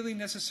not really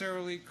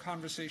necessarily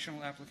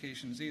conversational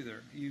applications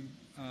either. You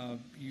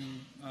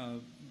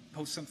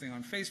post something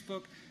on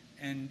Facebook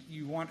and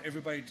you want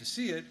everybody to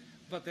see it,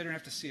 but they don't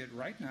have to see it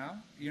right now.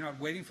 You're not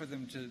waiting for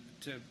them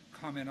to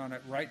comment on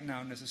it right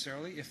now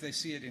necessarily. If they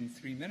see it in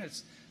 3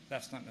 minutes,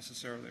 that's not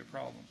necessarily a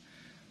problem.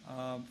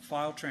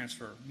 File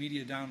transfer,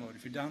 media download.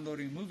 If you're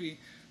downloading a movie,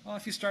 well,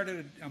 if you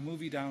started a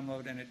movie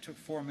download and it took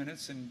 4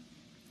 minutes and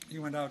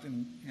you went out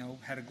and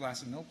had a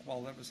glass of milk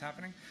while that was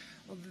happening,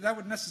 well, that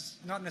would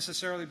not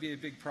necessarily be a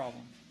big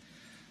problem.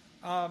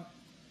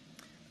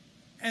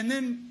 And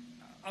then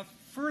a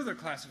further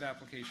class of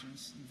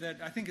applications that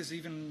I think is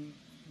even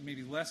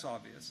maybe less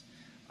obvious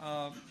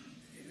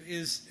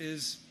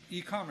is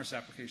e-commerce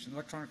applications,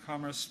 electronic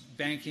commerce,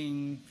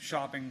 banking,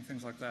 shopping,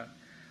 things like that.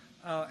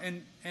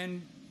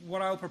 And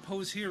what I'll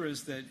propose here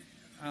is that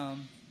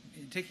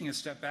taking a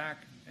step back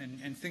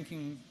and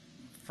thinking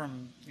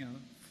from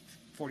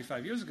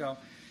 45 years ago,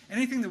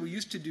 anything that we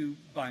used to do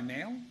by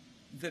mail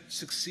that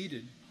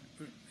succeeded,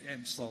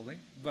 and slowly,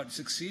 but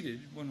succeeded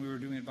when we were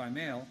doing it by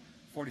mail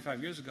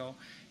 45 years ago,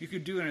 you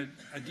could do in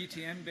a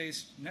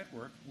DTN-based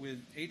network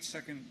with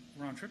 8-second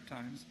round-trip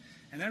times,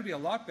 and that would be a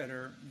lot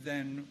better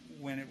than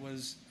when it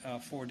was a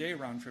 4-day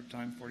round-trip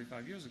time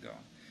 45 years ago.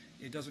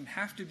 It doesn't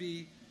have to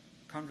be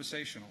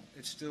conversational.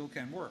 It still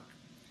can work.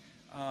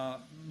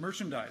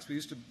 Merchandise. We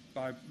used to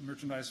buy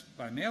merchandise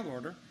by mail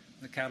order.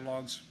 The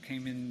catalogs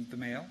came in the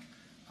mail.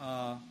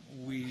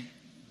 We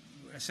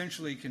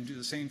essentially can do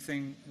the same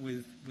thing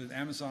with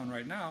Amazon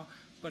right now,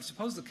 but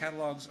suppose the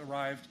catalogs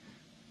arrived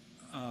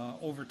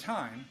over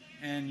time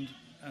and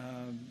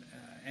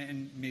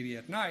maybe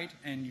at night,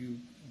 and you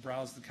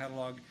browse the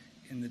catalog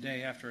in the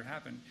day after it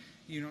happened.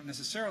 You don't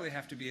necessarily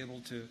have to be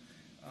able to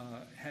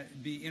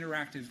be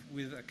interactive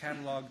with a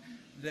catalog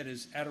that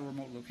is at a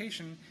remote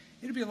location.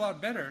 It'd be a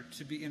lot better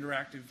to be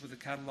interactive with a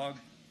catalog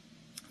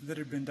that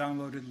had been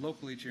downloaded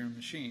locally to your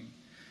machine.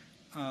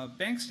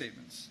 Bank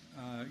statements,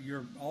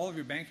 all of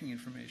your banking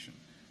information.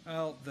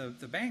 Well,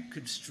 the bank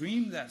could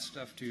stream that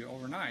stuff to you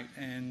overnight,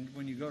 and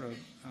when you go to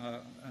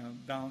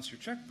balance your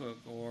checkbook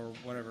or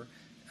whatever,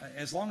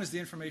 as long as the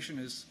information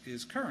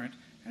is current,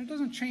 and it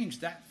doesn't change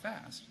that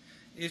fast,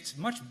 it's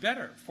much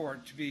better for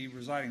it to be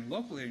residing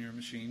locally on your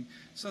machine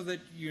so that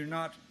you're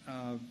not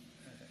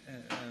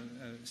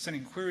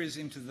sending queries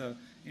into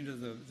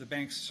the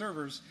bank's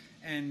servers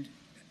and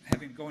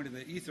having it go into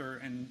the ether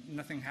and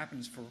nothing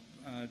happens for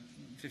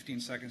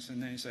 15 seconds,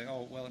 and then you say,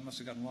 oh, well, it must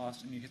have gotten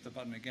lost, and you hit the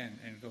button again,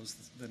 and it goes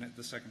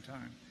the second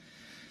time.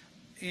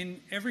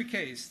 In every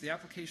case, the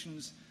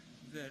applications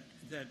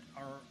that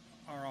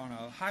are on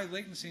a high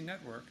latency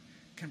network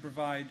can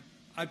provide,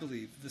 I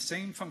believe, the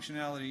same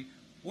functionality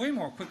way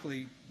more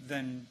quickly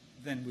than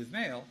with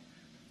mail,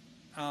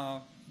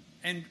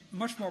 and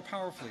much more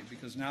powerfully,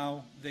 because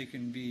now they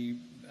can be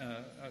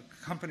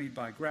accompanied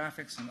by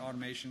graphics and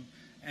automation,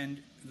 and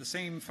the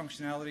same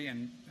functionality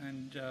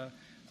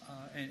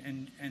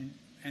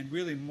and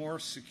really more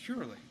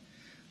securely.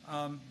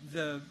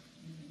 The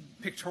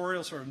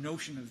pictorial sort of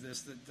notion of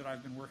this that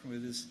I've been working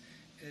with is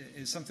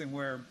something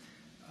where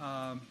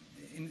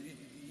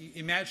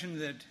imagine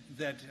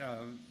that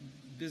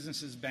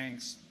businesses,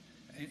 banks,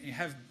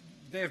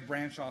 they have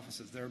branch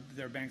offices. There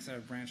are banks that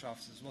have branch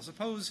offices. Well,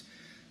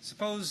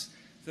 suppose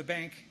the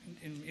bank,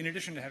 in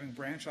addition to having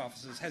branch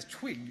offices, has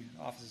twig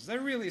offices. They're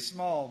really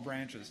small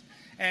branches,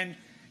 and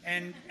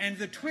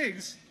the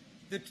twigs.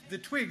 The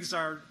twigs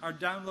are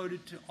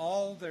downloaded to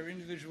all their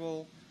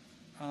individual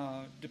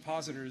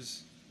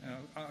depositors,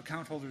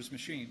 account holders'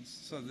 machines.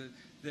 So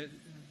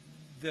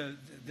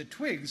the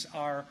twigs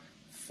are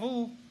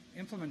full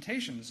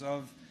implementations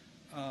of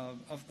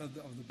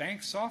the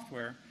bank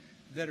software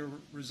that are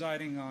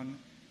residing on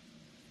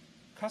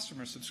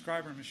customer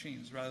subscriber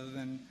machines rather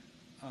than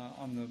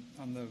on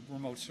the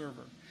remote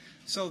server.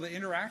 So the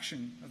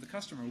interaction of the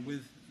customer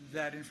with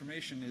that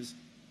information is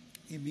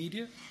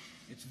immediate,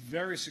 it's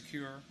very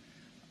secure,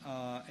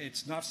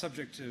 it's not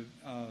subject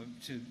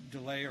to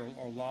delay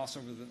or loss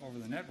over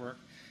the network,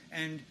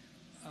 and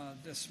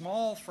the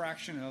small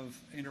fraction of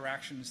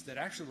interactions that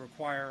actually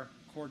require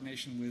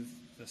coordination with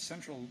the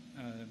central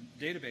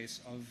database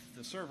of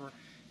the server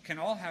can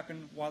all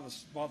happen while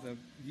the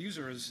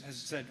user has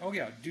said, "Oh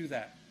yeah, do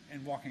that,"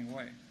 and walking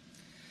away.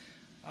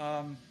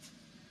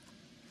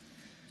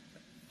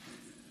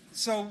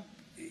 So,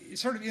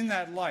 sort of in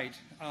that light,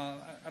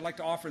 I'd like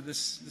to offer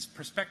this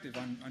perspective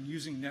on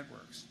using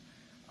networks.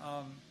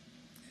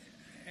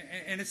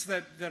 And it's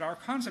that our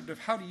concept of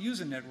how to use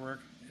a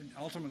network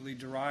ultimately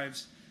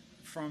derives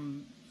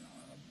from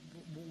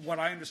what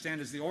I understand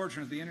is the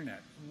origin of the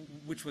internet,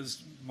 which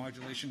was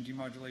modulation,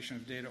 demodulation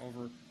of data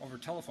over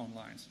telephone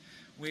lines.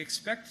 We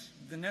expect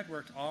the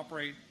network to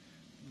operate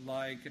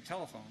like a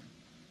telephone,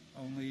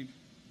 only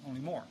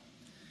more.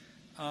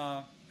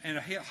 And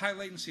a high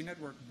latency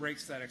network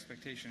breaks that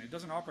expectation. It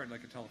doesn't operate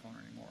like a telephone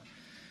anymore.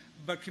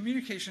 But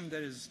communication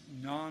that is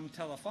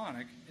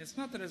non-telephonic, it's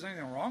not that there's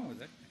anything wrong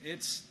with it.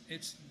 It's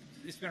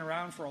been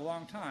around for a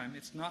long time.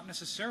 It's not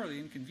necessarily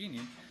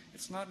inconvenient.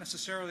 It's not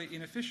necessarily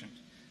inefficient.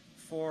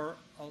 For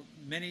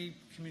many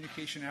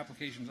communication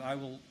applications, I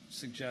will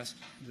suggest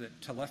that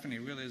telephony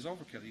really is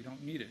overkill. You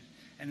don't need it.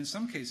 And in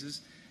some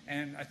cases,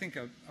 and I think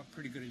a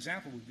pretty good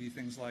example would be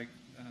things like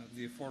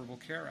the Affordable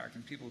Care Act,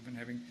 and people have been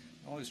having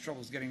all these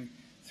troubles getting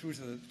through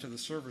to the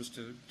servers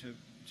to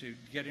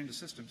get into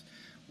systems.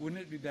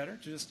 Wouldn't it be better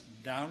to just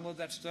download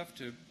that stuff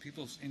to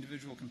people's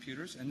individual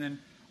computers and then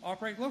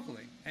operate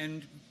locally?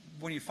 And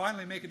when you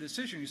finally make a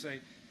decision, you say,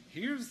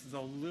 here's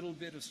the little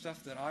bit of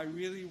stuff that I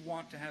really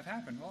want to have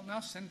happen. Well, now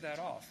send that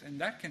off. And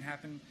that can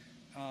happen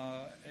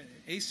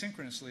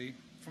asynchronously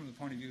from the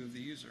point of view of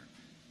the user.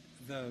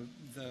 The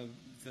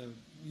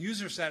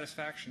user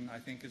satisfaction, I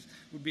think,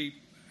 would be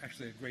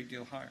actually a great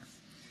deal higher.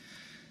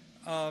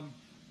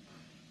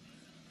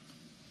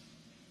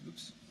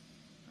 Oops.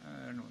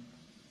 I don't know.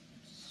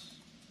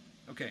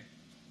 Okay.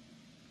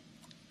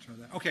 Try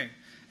that. Okay.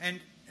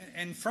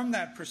 And from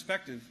that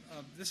perspective,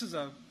 this is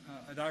a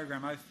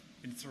diagram I've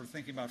been sort of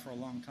thinking about for a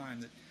long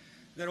time,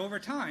 that over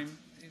time,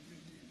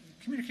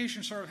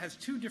 communication sort of has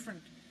two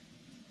different,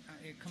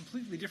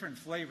 completely different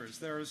flavors.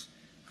 There's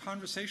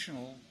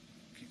conversational,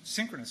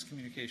 synchronous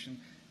communication.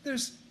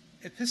 There's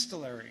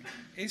epistolary,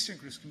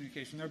 asynchronous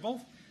communication. They're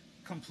both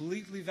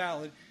completely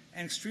valid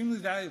and extremely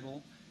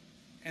valuable,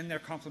 and they're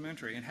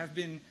complementary and have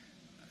been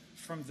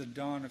from the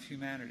dawn of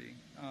humanity.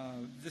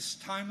 This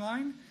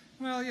timeline,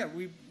 well, yeah,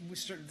 we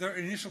started their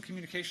initial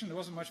communication. There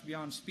wasn't much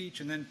beyond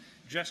speech, and then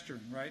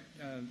gesturing, right?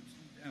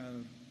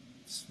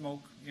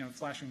 Smoke,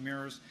 flashing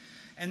mirrors,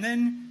 and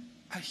then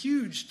a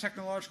huge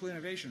technological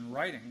innovation,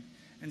 writing.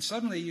 And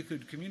suddenly you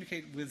could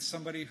communicate with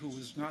somebody who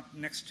was not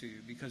next to you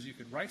because you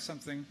could write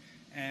something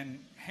and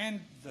hand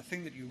the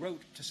thing that you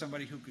wrote to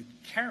somebody who could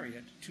carry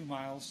it 2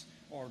 miles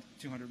or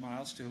 200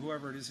 miles to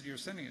whoever it is that you're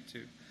sending it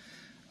to.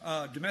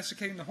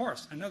 Domesticating the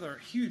horse, another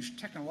huge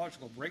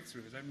technological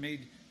breakthrough that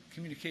made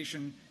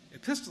communication,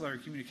 epistolary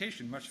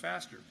communication, much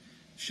faster.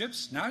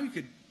 Ships, now you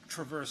could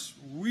traverse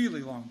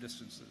really long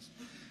distances.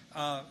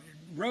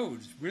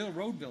 Roads, real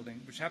road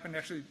building, which happened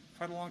actually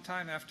quite a long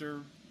time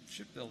after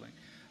shipbuilding.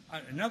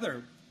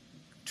 Another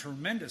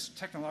tremendous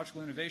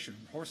technological innovation.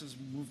 Horses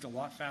moved a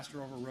lot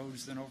faster over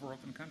roads than over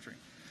open country.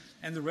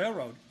 And the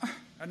railroad,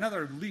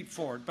 another leap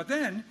forward. But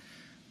then,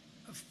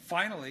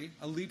 finally,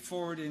 a leap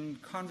forward in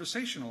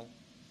conversational,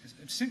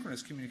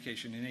 synchronous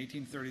communication in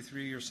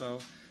 1833 or so,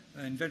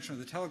 the invention of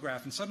the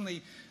telegraph. And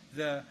suddenly,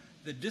 the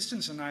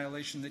distance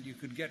annihilation that you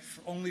could get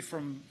only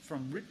from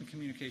written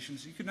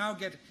communications, you could now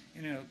get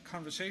in a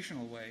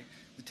conversational way.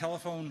 The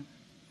telephone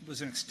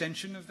was an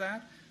extension of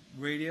that.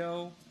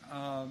 Radio,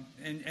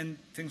 and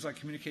things like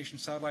communication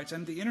satellites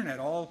and the internet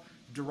all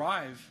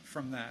derive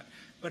from that.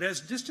 But as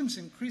distance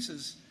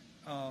increases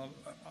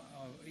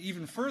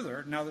even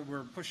further, now that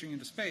we're pushing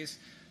into space,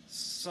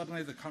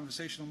 suddenly the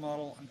conversational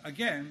model,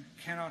 again,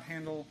 cannot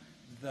handle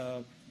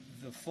the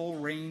full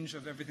range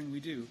of everything we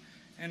do.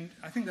 And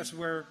I think that's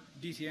where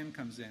DTN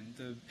comes in.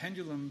 The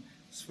pendulum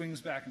swings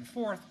back and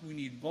forth. We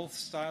need both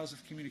styles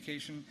of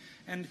communication.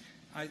 And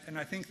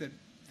I think that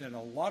a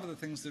lot of the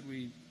things that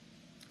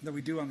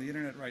we do on the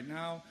internet right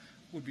now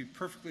would be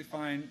perfectly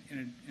fine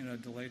in a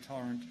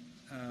delay-tolerant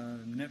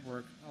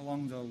network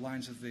along the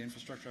lines of the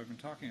infrastructure I've been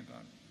talking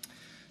about.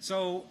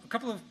 So a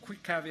couple of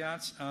quick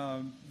caveats.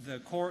 The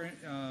core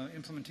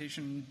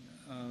implementation,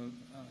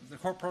 the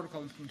core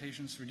protocol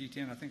implementations for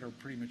DTN I think are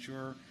pretty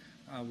mature.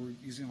 We're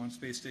using them on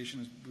space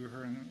station, as we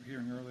were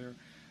hearing earlier.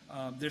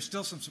 There's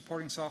still some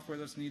supporting software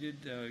that's needed.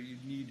 You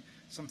need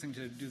something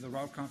to do the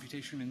route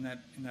computation in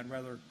that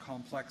rather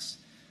complex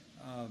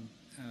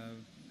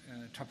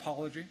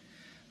topology.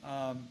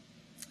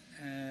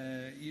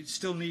 You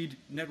still need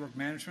network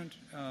management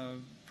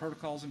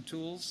protocols and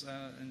tools,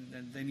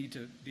 and they need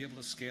to be able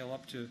to scale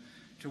up to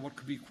to what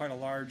could be quite a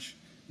large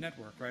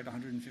network, right?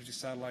 150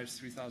 satellites,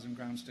 3,000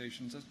 ground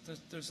stations.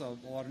 There's a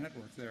lot of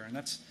network there, and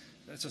that's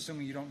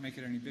assuming you don't make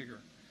it any bigger.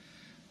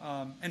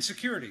 And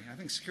security. I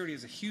think security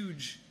is a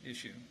huge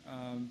issue.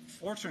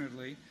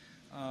 Fortunately,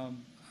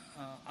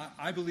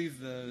 I believe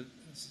the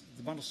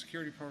bundle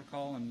security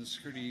protocol and the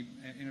security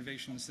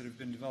innovations that have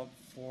been developed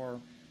for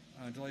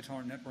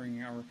delay-tolerant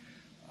networking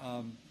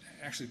are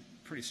actually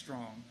pretty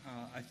strong.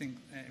 I think,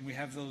 and we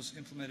have those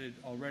implemented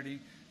already.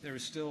 There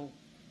is still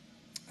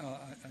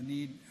a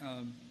need,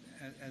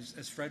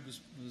 as Fred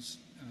was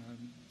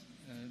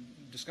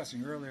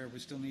discussing earlier, we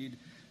still need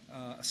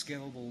a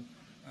scalable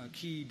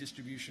key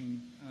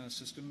distribution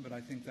system, but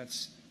I think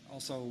that's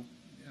also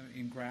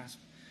in grasp.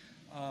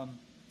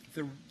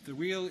 The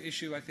real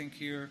issue, I think,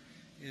 here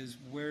is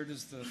where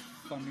does the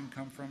funding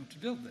come from to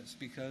build this?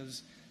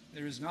 Because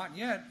there is not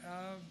yet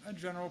a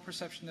general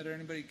perception that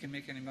anybody can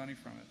make any money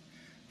from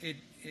it.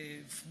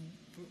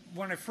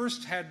 When I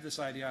first had this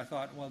idea, I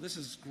thought, well, this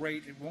is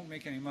great. It won't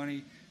make any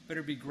money, but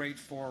it'd be great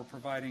for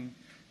providing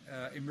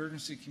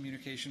emergency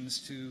communications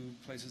to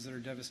places that are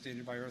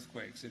devastated by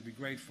earthquakes. It'd be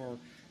great for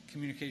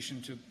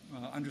communication to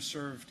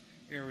underserved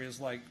areas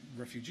like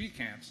refugee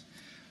camps.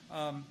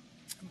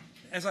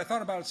 As I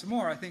thought about it some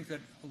more, I think that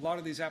a lot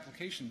of these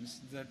applications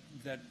that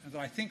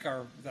I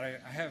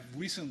have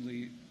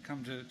recently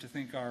come to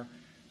think are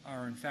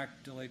in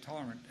fact delay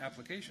tolerant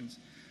applications,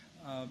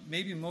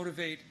 maybe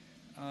motivate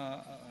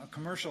a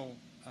commercial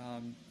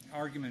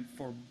argument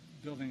for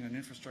building an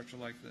infrastructure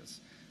like this,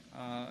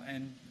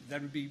 and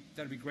that would be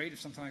great if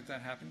something like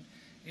that happened.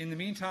 In the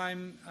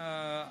meantime,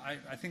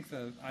 I think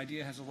the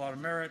idea has a lot of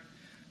merit.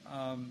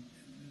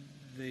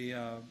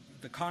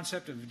 The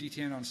concept of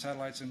DTN on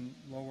satellites in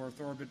low Earth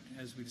orbit,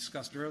 as we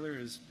discussed earlier,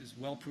 is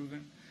well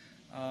proven.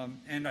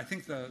 And I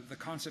think the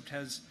concept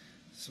has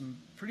some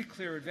pretty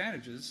clear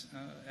advantages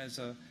as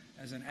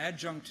an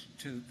adjunct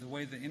to the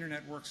way the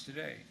internet works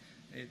today.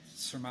 It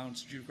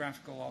surmounts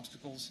geographical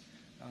obstacles.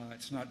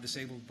 It's not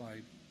disabled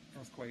by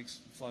earthquakes,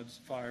 floods,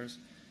 fires.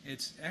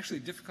 It's actually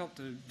difficult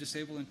to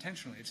disable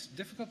intentionally. It's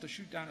difficult to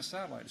shoot down a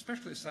satellite,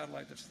 especially a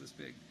satellite that's this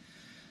big.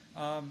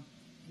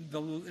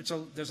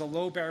 There's a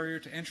low barrier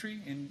to entry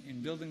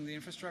in building the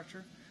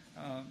infrastructure,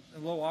 a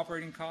low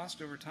operating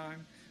cost over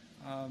time,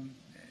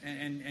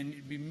 and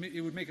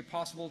it would make it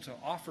possible to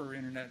offer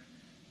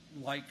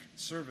internet-like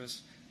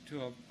service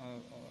to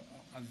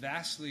a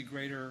vastly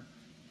greater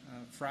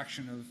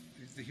fraction of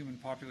the human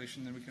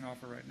population than we can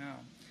offer right now.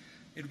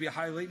 It would be a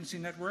high latency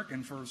network,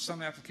 and for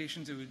some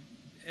applications it would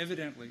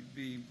evidently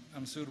be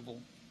unsuitable.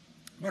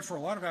 But for a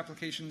lot of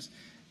applications,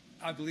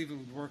 I believe it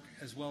would work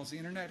as well as the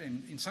internet,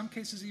 and in some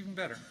cases even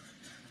better.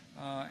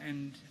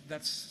 And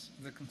that's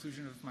the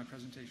conclusion of my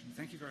presentation.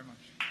 Thank you very much.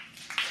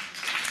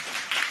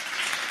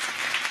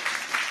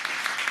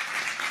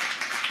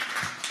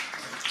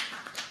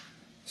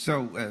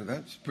 So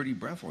that's pretty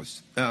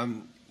breathless.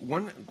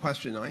 One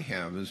question I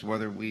have is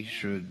whether we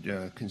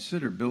should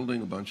consider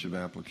building a bunch of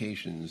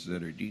applications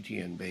that are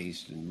DTN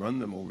based and run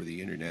them over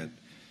the internet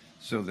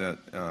so that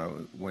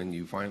when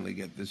you finally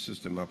get this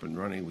system up and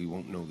running, we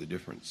won't know the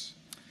difference.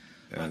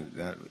 And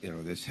that,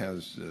 this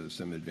has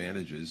some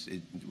advantages.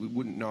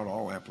 Not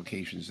all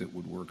applications that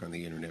would work on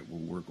the internet will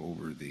work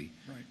over the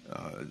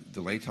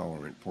delay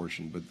tolerant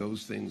portion, but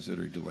those things that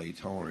are delay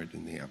tolerant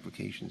in the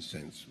application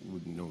sense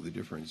wouldn't know the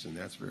difference, and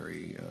that's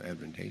very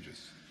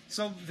advantageous.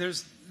 So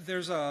there's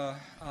a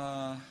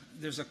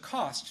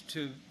cost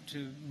to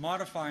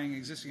modifying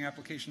existing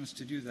applications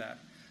to do that,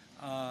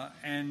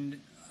 and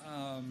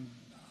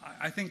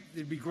I think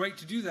it'd be great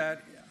to do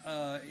that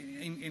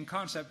in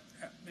concept.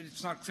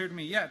 It's not clear to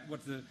me yet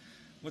what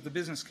the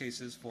business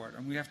case is for it,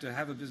 and we have to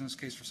have a business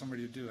case for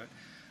somebody to do it.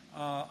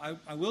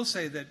 I will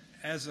say that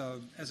as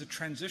a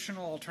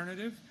transitional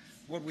alternative,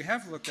 what we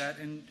have looked at,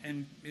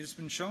 and it's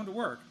been shown to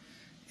work,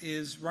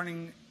 is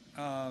running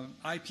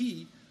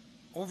IP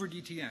over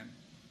DTN.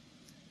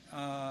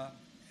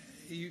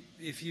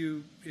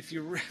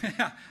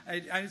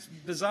 It's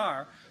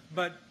bizarre,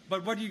 but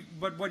what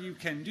you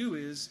can do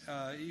is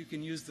you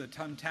can use the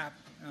TUN-TAP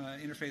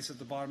interface at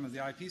the bottom of the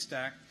IP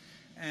stack,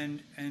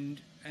 and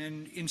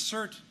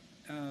insert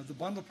the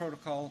bundle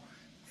protocol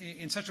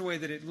in such a way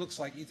that it looks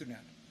like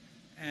Ethernet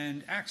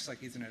and acts like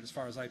Ethernet as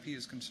far as IP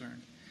is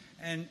concerned.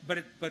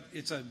 But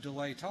it's a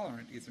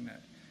delay-tolerant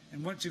Ethernet.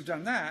 And once you've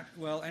done that,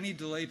 well, any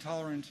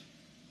delay-tolerant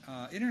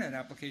internet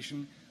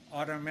application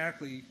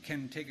automatically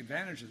can take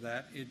advantage of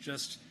that. It's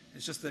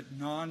just that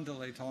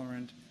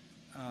non-delay-tolerant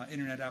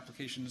internet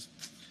applications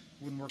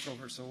wouldn't work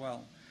over so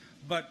well.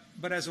 But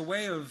as a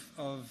way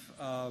of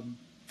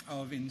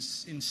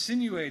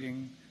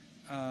insinuating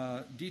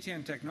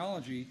DTN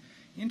technology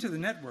into the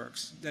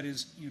networks, that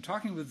is,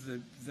 talking with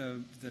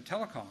the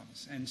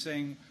telecoms and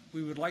saying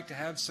we would like to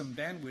have some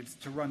bandwidth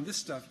to run this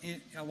stuff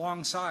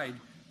alongside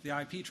the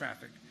IP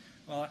traffic.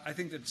 Well, I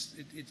think that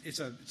it's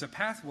a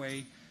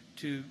pathway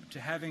to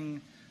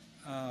having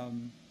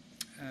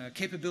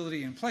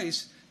capability in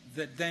place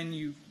that then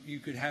you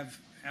could have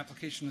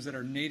applications that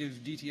are native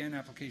DTN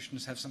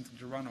applications have something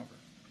to run over.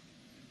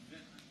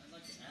 I'd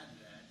like to add to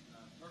that. A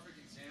perfect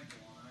example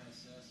on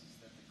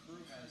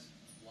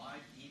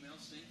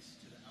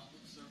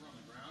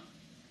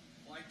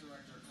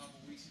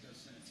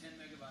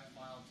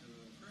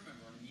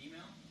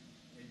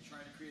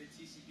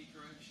TCP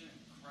connection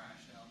and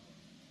crashed Outlook.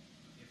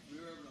 If we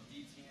were able to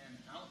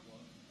DTN Outlook,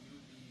 we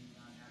would be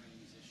not having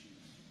these issues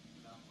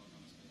with Outlook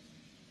on the space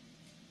station.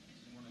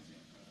 Just one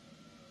example.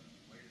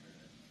 Wait a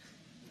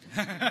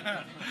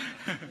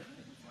minute.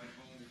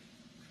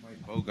 My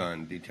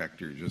Bogon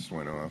detector just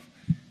went off.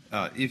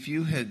 If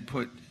you had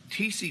put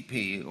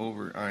TCP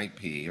over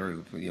IP,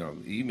 or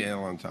email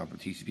on top of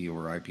TCP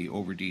over IP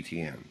over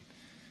DTN,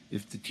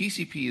 if the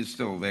TCP is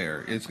still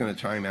there, it's going to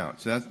time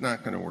out. So that's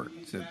not going to work.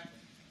 So,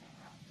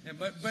 Yeah,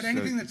 but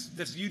anything that's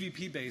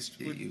UDP based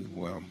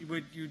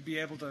you'd be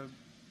able to.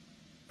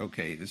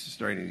 Okay, this is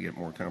starting to get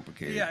more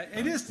complicated. Yeah,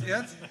 it is.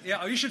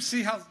 Yeah, you should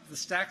see how the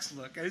stacks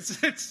look.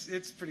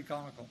 It's pretty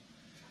comical.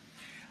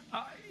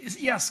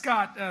 Yeah,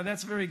 Scott,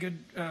 that's a very good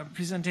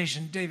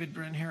presentation. David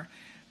Brin here.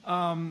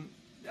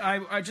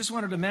 I just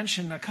wanted to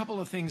mention a couple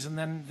of things and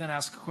then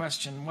ask a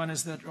question. One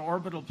is that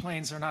orbital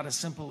planes are not as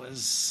simple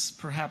as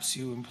perhaps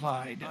you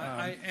implied.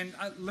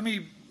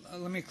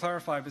 Let me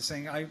clarify by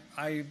saying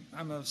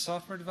I'm a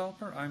software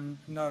developer. I'm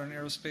not an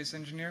aerospace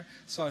engineer,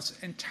 so it's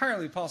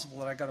entirely possible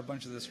that I got a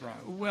bunch of this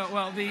wrong.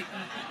 Well,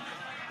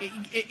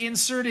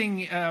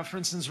 inserting, for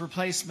instance,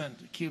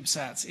 replacement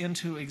CubeSats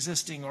into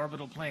existing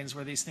orbital planes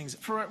where these things,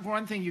 for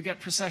one thing, you get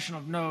precession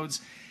of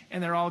nodes,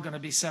 and they're all going to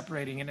be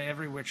separating in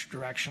every which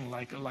direction,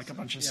 like a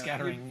bunch of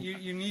scattering.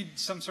 You need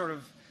some sort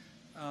of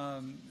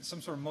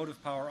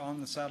motive power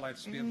on the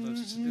satellites to be able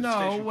to.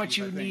 No, what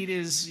you need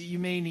is you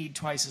may need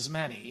twice as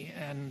many,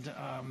 and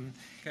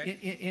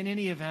in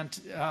any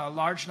event, a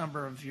large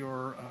number of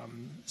your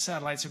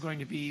satellites are going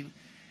to be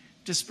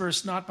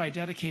dispersed not by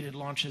dedicated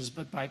launches,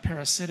 but by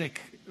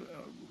parasitic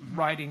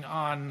riding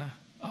on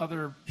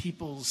other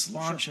people's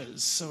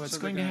launches. So it's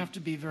going to have to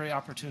be very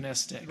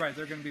opportunistic. Right,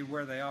 they're going to be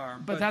where they are.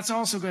 But that's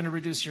also going to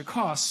reduce your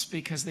costs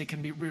because they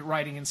can be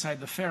riding inside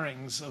the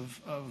fairings of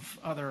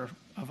other.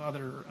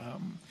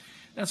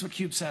 That's what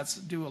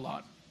CubeSats do a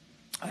lot.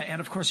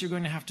 And of course, you're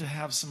going to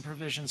have some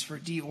provisions for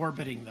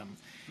deorbiting them.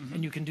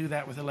 And you can do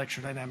that with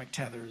electrodynamic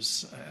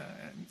tethers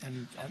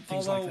and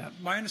things like that.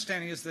 My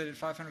understanding is that at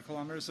 500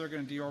 kilometers, they're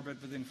going to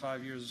deorbit within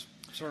 5 years,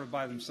 sort of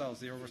by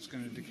themselves. The orbit's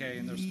going to decay,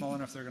 and they're small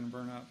enough they're going to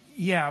burn up.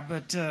 Yeah,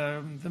 but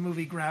the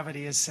movie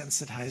Gravity has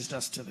sensitized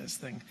us to this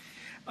thing.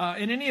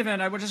 In any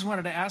event, I just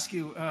wanted to ask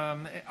you,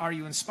 are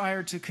you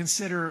inspired to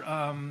consider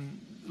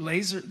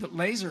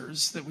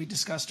lasers that we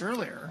discussed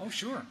earlier? Oh,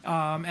 sure.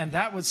 And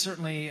that would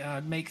certainly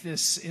make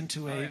this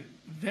into a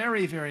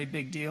very, very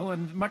big deal,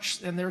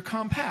 and they're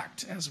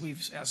compact, as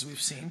we've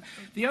seen.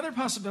 The other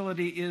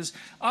possibility is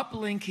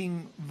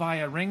uplinking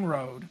via ring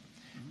road,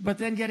 but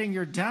then getting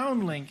your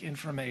downlink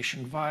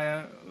information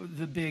via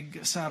the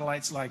big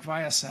satellites like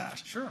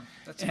Viasat. Sure,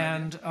 that's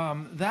and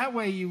that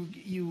way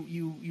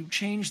you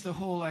change the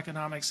whole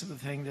economics of the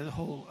thing, the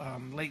whole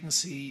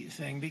latency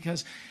thing,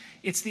 because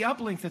it's the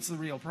uplink that's the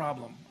real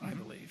problem, I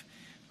believe.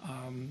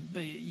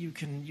 But you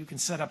can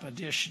set up a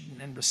dish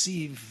and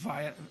receive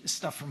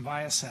stuff from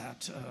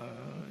Viasat.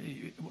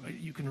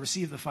 You can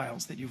receive the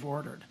files that you've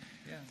ordered.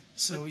 Yeah,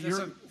 so that's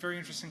a very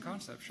interesting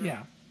concept. Sure.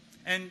 Yeah,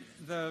 and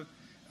the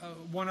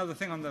one other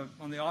thing on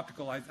the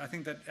optical, I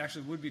think that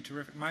actually would be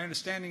terrific. My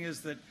understanding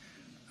is that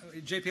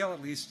JPL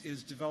at least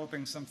is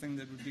developing something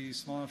that would be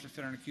small enough to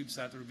fit on a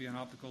CubeSat. That would be an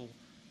optical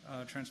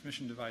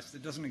transmission device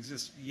that doesn't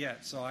exist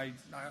yet. So I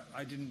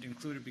didn't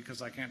include it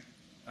because I can't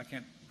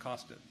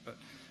cost it, but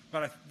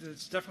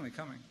it's definitely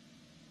coming.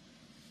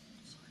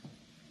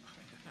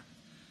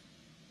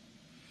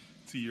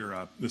 To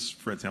your, this is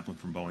Fred Templin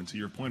from Boeing. To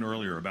your point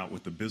earlier about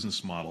what the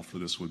business model for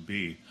this would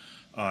be,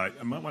 I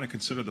might want to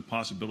consider the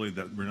possibility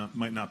that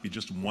might not be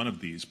just one of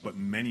these, but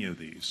many of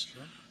these.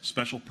 Sure.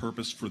 Special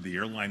purpose for the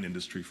airline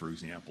industry, for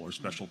example, or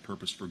special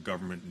purpose for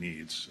government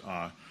needs.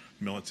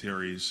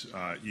 Militaries,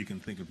 you can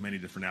think of many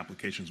different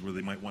applications where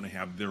they might want to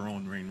have their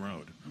own ring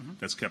road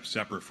that's kept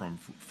separate from,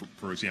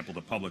 for example,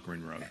 the public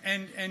ring road.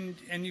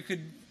 And you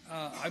could,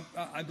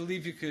 I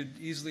believe you could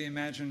easily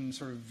imagine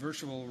sort of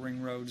virtual ring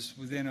roads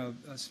within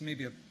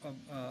maybe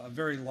a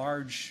very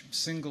large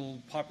single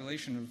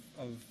population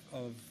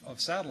of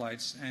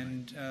satellites,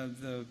 and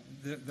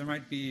there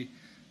might be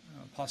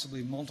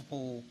possibly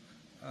multiple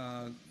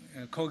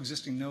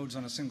coexisting nodes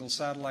on a single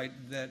satellite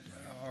that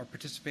are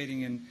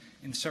participating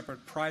in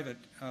separate private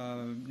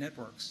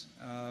networks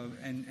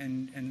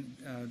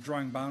and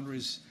drawing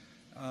boundaries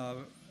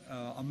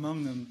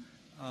among them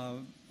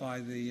by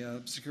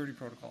the security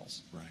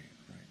protocols. Right.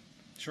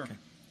 Sure. Okay,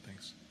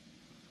 thanks.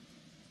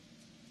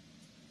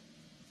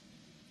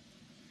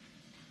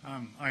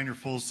 Einer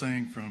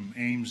Fulsang from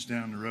Ames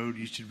down the road.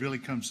 You should really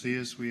come see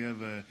us. We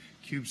have a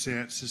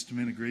CubeSat system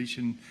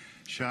integration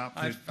shop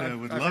that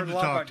would love to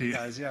talk to you.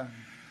 Guys, yeah.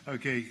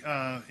 Okay.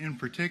 In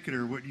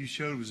particular, what you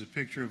showed was a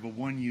picture of a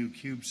 1U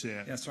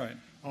CubeSat. That's right.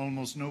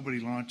 Almost nobody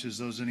launches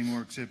those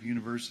anymore except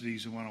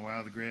universities who want to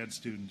wow the grad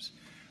students.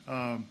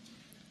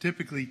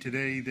 Typically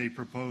today they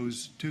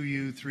propose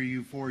 2U,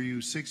 3U, 4U,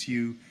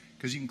 6U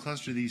because you can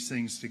cluster these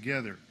things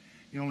together.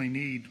 You only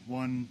need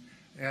one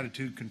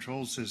attitude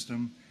control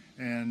system,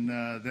 and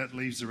that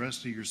leaves the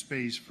rest of your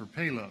space for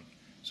payload.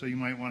 So you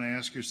might want to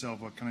ask yourself,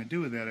 what can I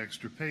do with that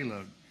extra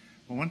payload?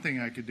 Well, one thing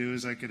I could do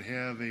is I could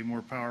have a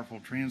more powerful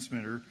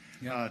transmitter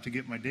Yeah. to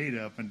get my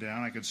data up and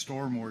down. I could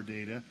store more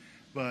data.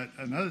 But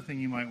another thing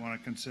you might want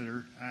to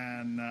consider,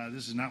 and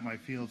this is not my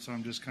field, so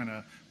I'm just kind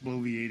of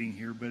bloviating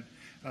here, but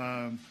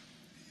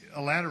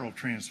a lateral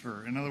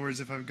transfer. In other words,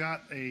 if I've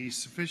got a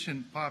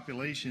sufficient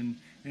population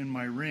in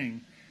my ring,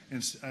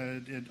 and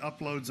it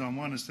uploads on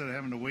one instead of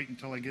having to wait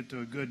until I get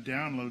to a good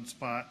download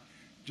spot,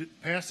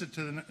 pass it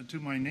to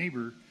my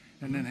neighbor,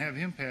 and then have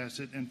him pass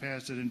it and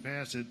pass it and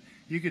pass it.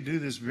 You could do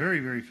this very,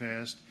 very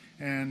fast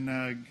and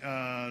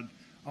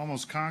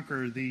almost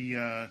conquer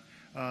the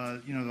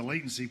the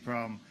latency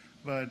problem.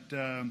 But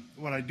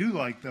what I do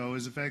like, though,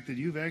 is the fact that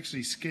you've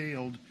actually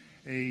scaled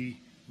a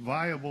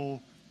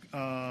viable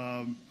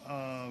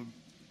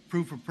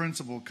proof of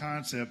principle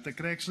concept that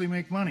could actually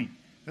make money.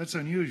 That's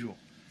unusual.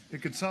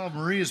 It could solve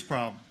Maria's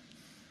problem.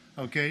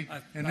 Okay?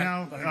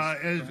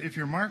 If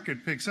your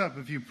market picks up,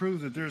 if you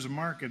prove that there's a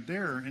market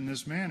there in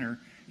this manner,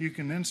 you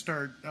can then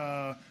start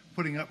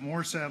putting up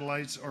more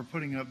satellites or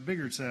putting up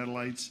bigger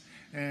satellites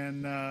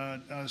and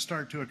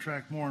start to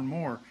attract more and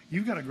more.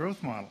 You've got a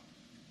growth model.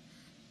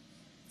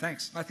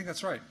 Thanks. I think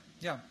that's right.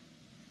 Yeah.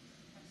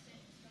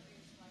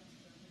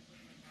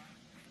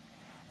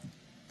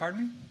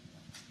 Pardon me?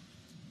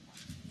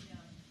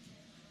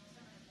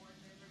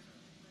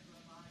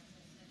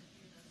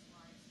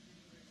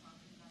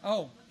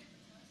 Oh.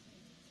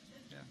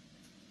 Yeah.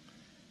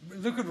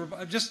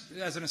 Just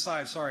as an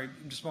aside, sorry,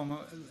 just one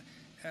moment.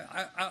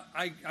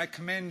 I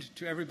commend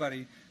to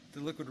everybody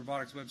the Liquid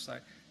Robotics website.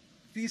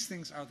 These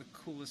things are the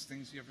coolest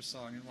things you ever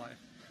saw in your life.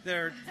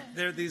 They're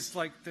these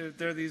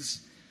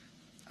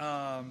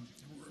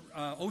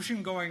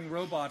ocean-going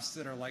robots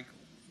that are like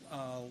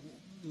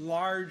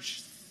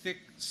large, thick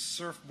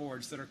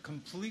surfboards that are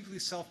completely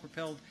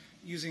self-propelled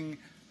using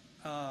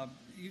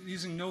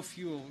no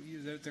fuel.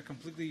 They're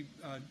completely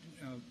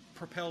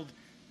propelled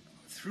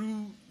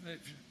through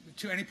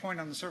to any point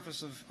on the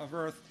surface of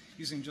Earth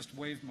using just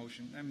wave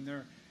motion. I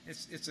mean,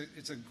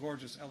 it's a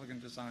gorgeous,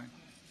 elegant design.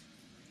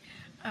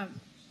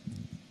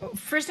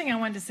 First thing I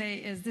wanted to say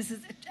is this is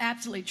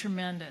absolutely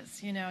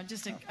tremendous.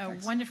 Just a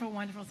wonderful,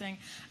 wonderful thing,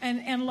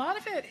 and a lot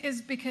of it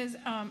is because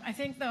I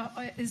think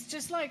it's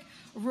just like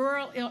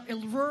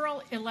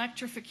rural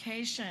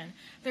electrification.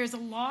 There's a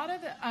lot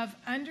of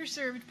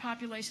underserved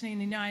population in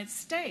the United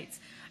States.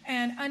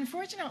 And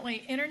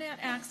unfortunately, internet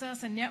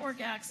access and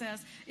network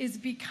access is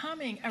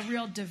becoming a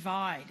real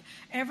divide.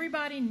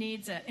 Everybody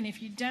needs it, and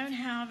if you don't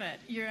have it,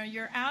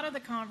 you're out of the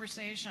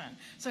conversation.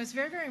 So it's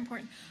very, very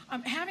important.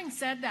 Having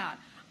said that,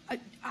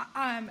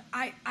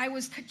 I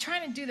was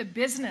trying to do the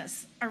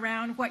business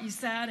around what you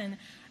said,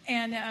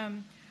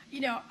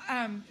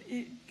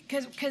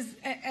 because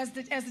as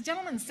the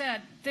gentleman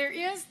said,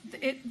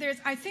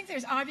 I think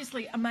there's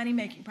obviously a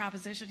money-making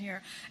proposition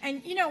here.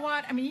 And you know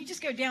what? I mean, you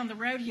just go down the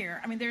road here.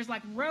 I mean, there's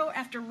like row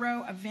after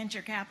row of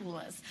venture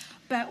capitalists.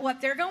 But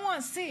what they're going to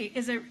want to see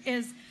is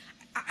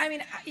I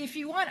mean, if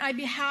you want, I'd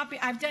be happy.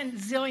 I've done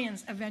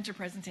zillions of venture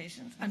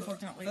presentations,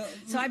 unfortunately.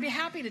 So I'd be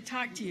happy to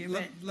talk to you.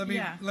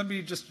 Let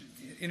me just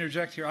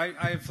interject here.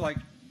 I've like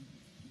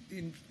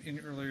in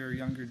earlier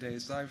younger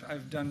days,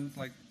 I've done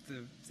like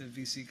the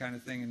VC kind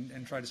of thing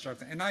and tried to start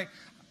that. And I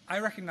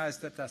recognize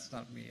that that's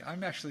not me.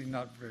 I'm actually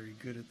not very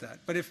good at that.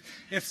 But if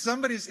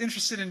somebody's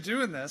interested in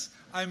doing this,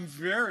 I'm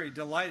very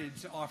delighted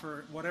to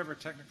offer whatever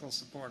technical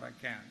support I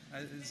can.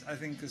 I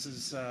think this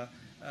is the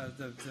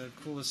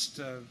coolest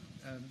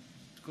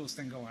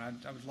thing going. I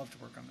would love to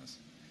work on this.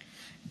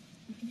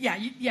 Yeah,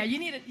 you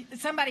need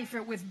somebody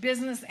with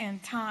business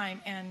and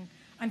time, and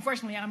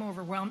unfortunately, I'm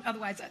overwhelmed.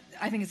 Otherwise,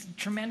 I think it's a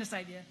tremendous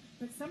idea.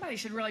 But somebody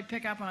should really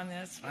pick up on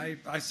this.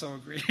 I so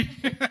agree.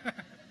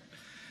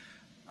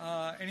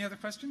 Any other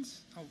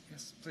questions? Oh,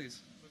 yes,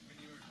 please. When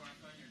you were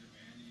quantifying your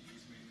demand, you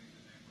used mainly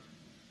the network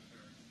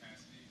or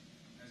capacity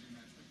as your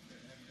metric.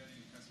 Have you done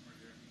any customer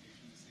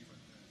verification to see what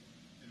the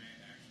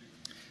demand actually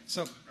would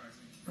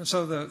be?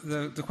 So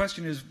the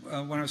question is,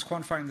 when I was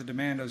quantifying the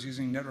demand, I was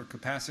using network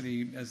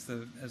capacity as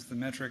the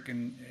metric,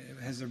 and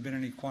has there been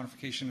any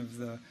quantification of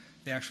the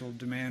actual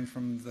demand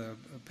from the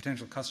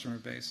potential customer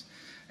base?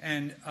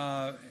 And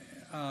I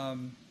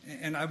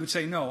would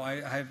say no.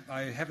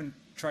 I haven't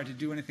tried to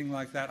do anything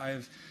like that. I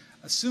have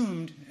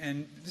assumed,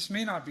 and this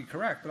may not be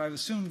correct, but I've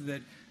assumed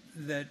that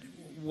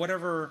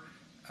whatever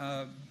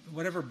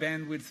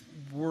bandwidth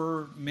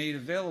were made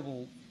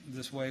available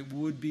this way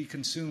would be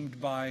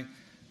consumed by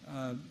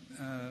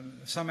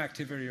some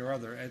activity or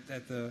other.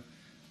 At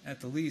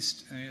the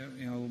least,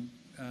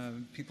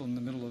 people in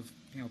the middle of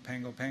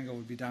Pango Pango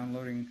would be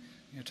downloading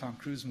Tom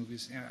Cruise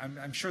movies.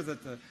 I'm sure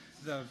that the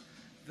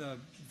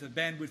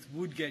bandwidth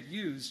would get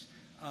used.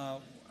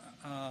 The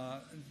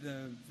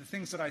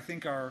things that I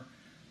think are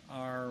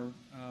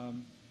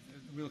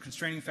real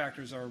constraining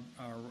factors are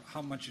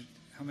how much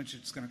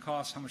it's going to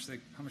cost, how much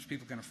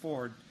people can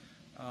afford,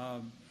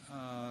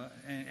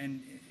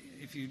 and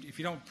if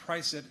you don't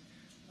price it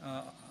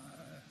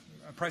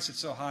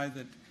so high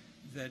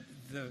that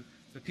the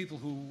people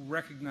who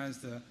recognize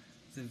the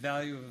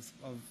value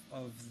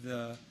of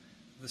the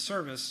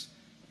service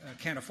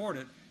can't afford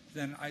it,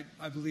 then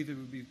I believe it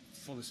would be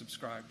fully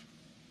subscribed.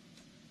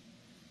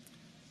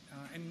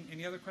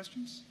 Any other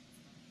questions?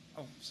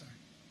 Oh, sorry.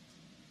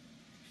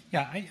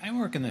 Yeah, I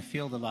work in the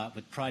field a lot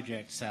with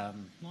projects,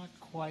 not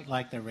quite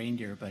like the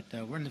reindeer, but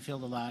we're in the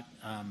field a lot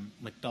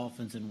with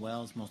dolphins and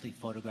whales, mostly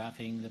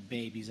photographing the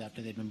babies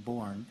after they've been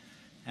born.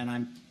 And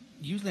I'm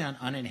usually on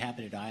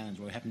uninhabited islands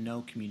where we have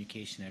no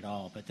communication at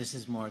all, but this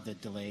is more the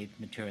delayed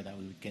material that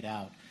we would get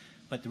out.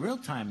 But the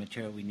real-time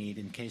material we need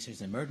in case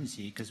there's an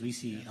emergency, because we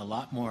see a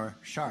lot more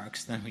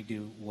sharks than we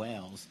do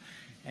whales.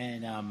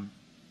 And I'm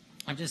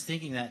just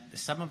thinking that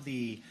some of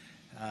the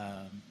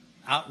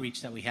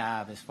outreach that we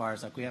have, as far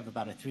as like we have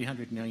about a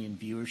 300 million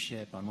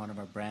viewership on one of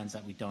our brands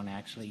that we don't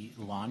actually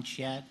launch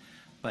yet.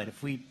 But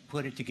if we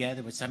put it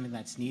together with something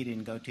that's needed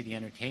and go to the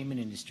entertainment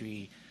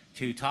industry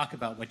to talk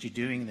about what you're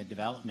doing in the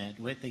development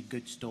with a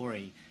good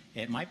story,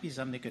 it might be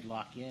something they could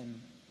lock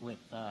in with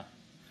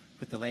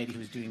the lady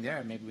who's doing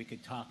there. Maybe we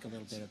could talk a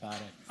little bit about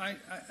it.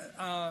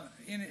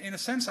 In a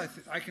sense,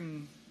 I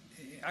can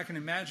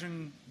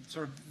imagine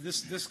sort of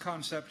this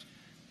concept,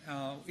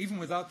 even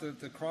without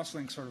the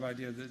cross-link sort of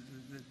idea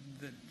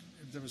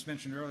that was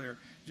mentioned earlier.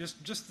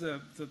 Just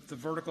the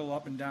vertical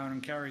up and down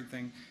and carried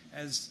thing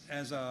as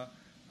a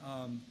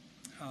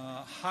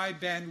high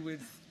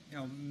bandwidth,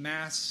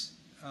 mass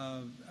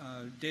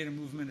data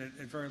movement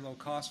at very low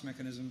cost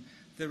mechanism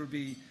that would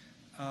be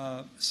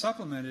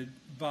supplemented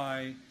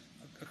by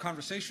a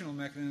conversational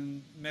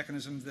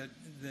mechanism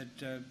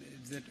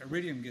that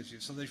Iridium gives you,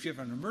 so that if you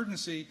have an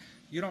emergency,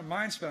 you don't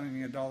mind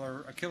spending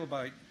 $1 a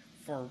kilobyte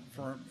for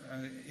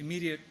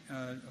immediate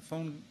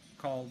phone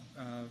call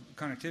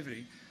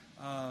connectivity,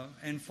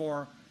 and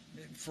for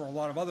a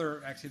lot of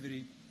other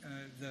activity,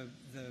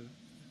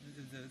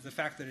 the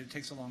fact that it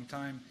takes a long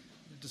time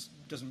just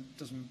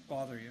doesn't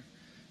bother you.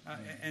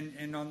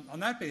 And on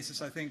that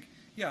basis, I think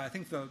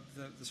the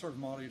sort of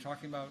model you're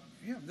talking about,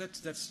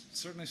 that's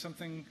certainly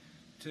something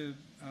to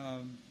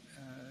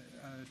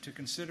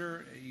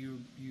consider.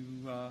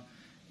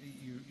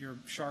 Your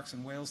sharks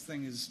and whales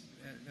thing is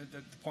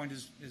the point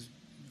is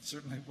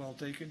certainly well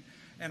taken,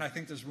 and I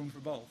think there's room for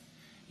both.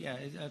 Yeah,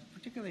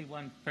 particularly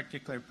one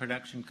particular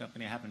production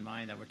company I have in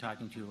mind that we're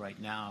talking to right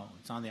now.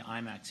 It's on the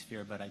IMAX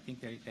sphere, but I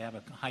think they have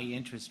a high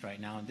interest right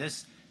now, and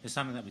this is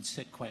something that would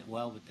sit quite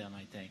well with them,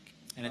 I think,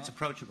 and it's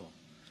approachable.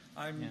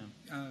 I'm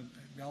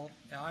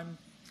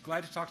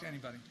glad to talk to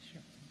anybody.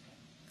 Sure.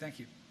 Thank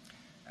you.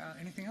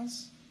 Anything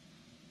else?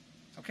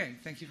 Okay,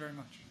 thank you very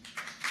much.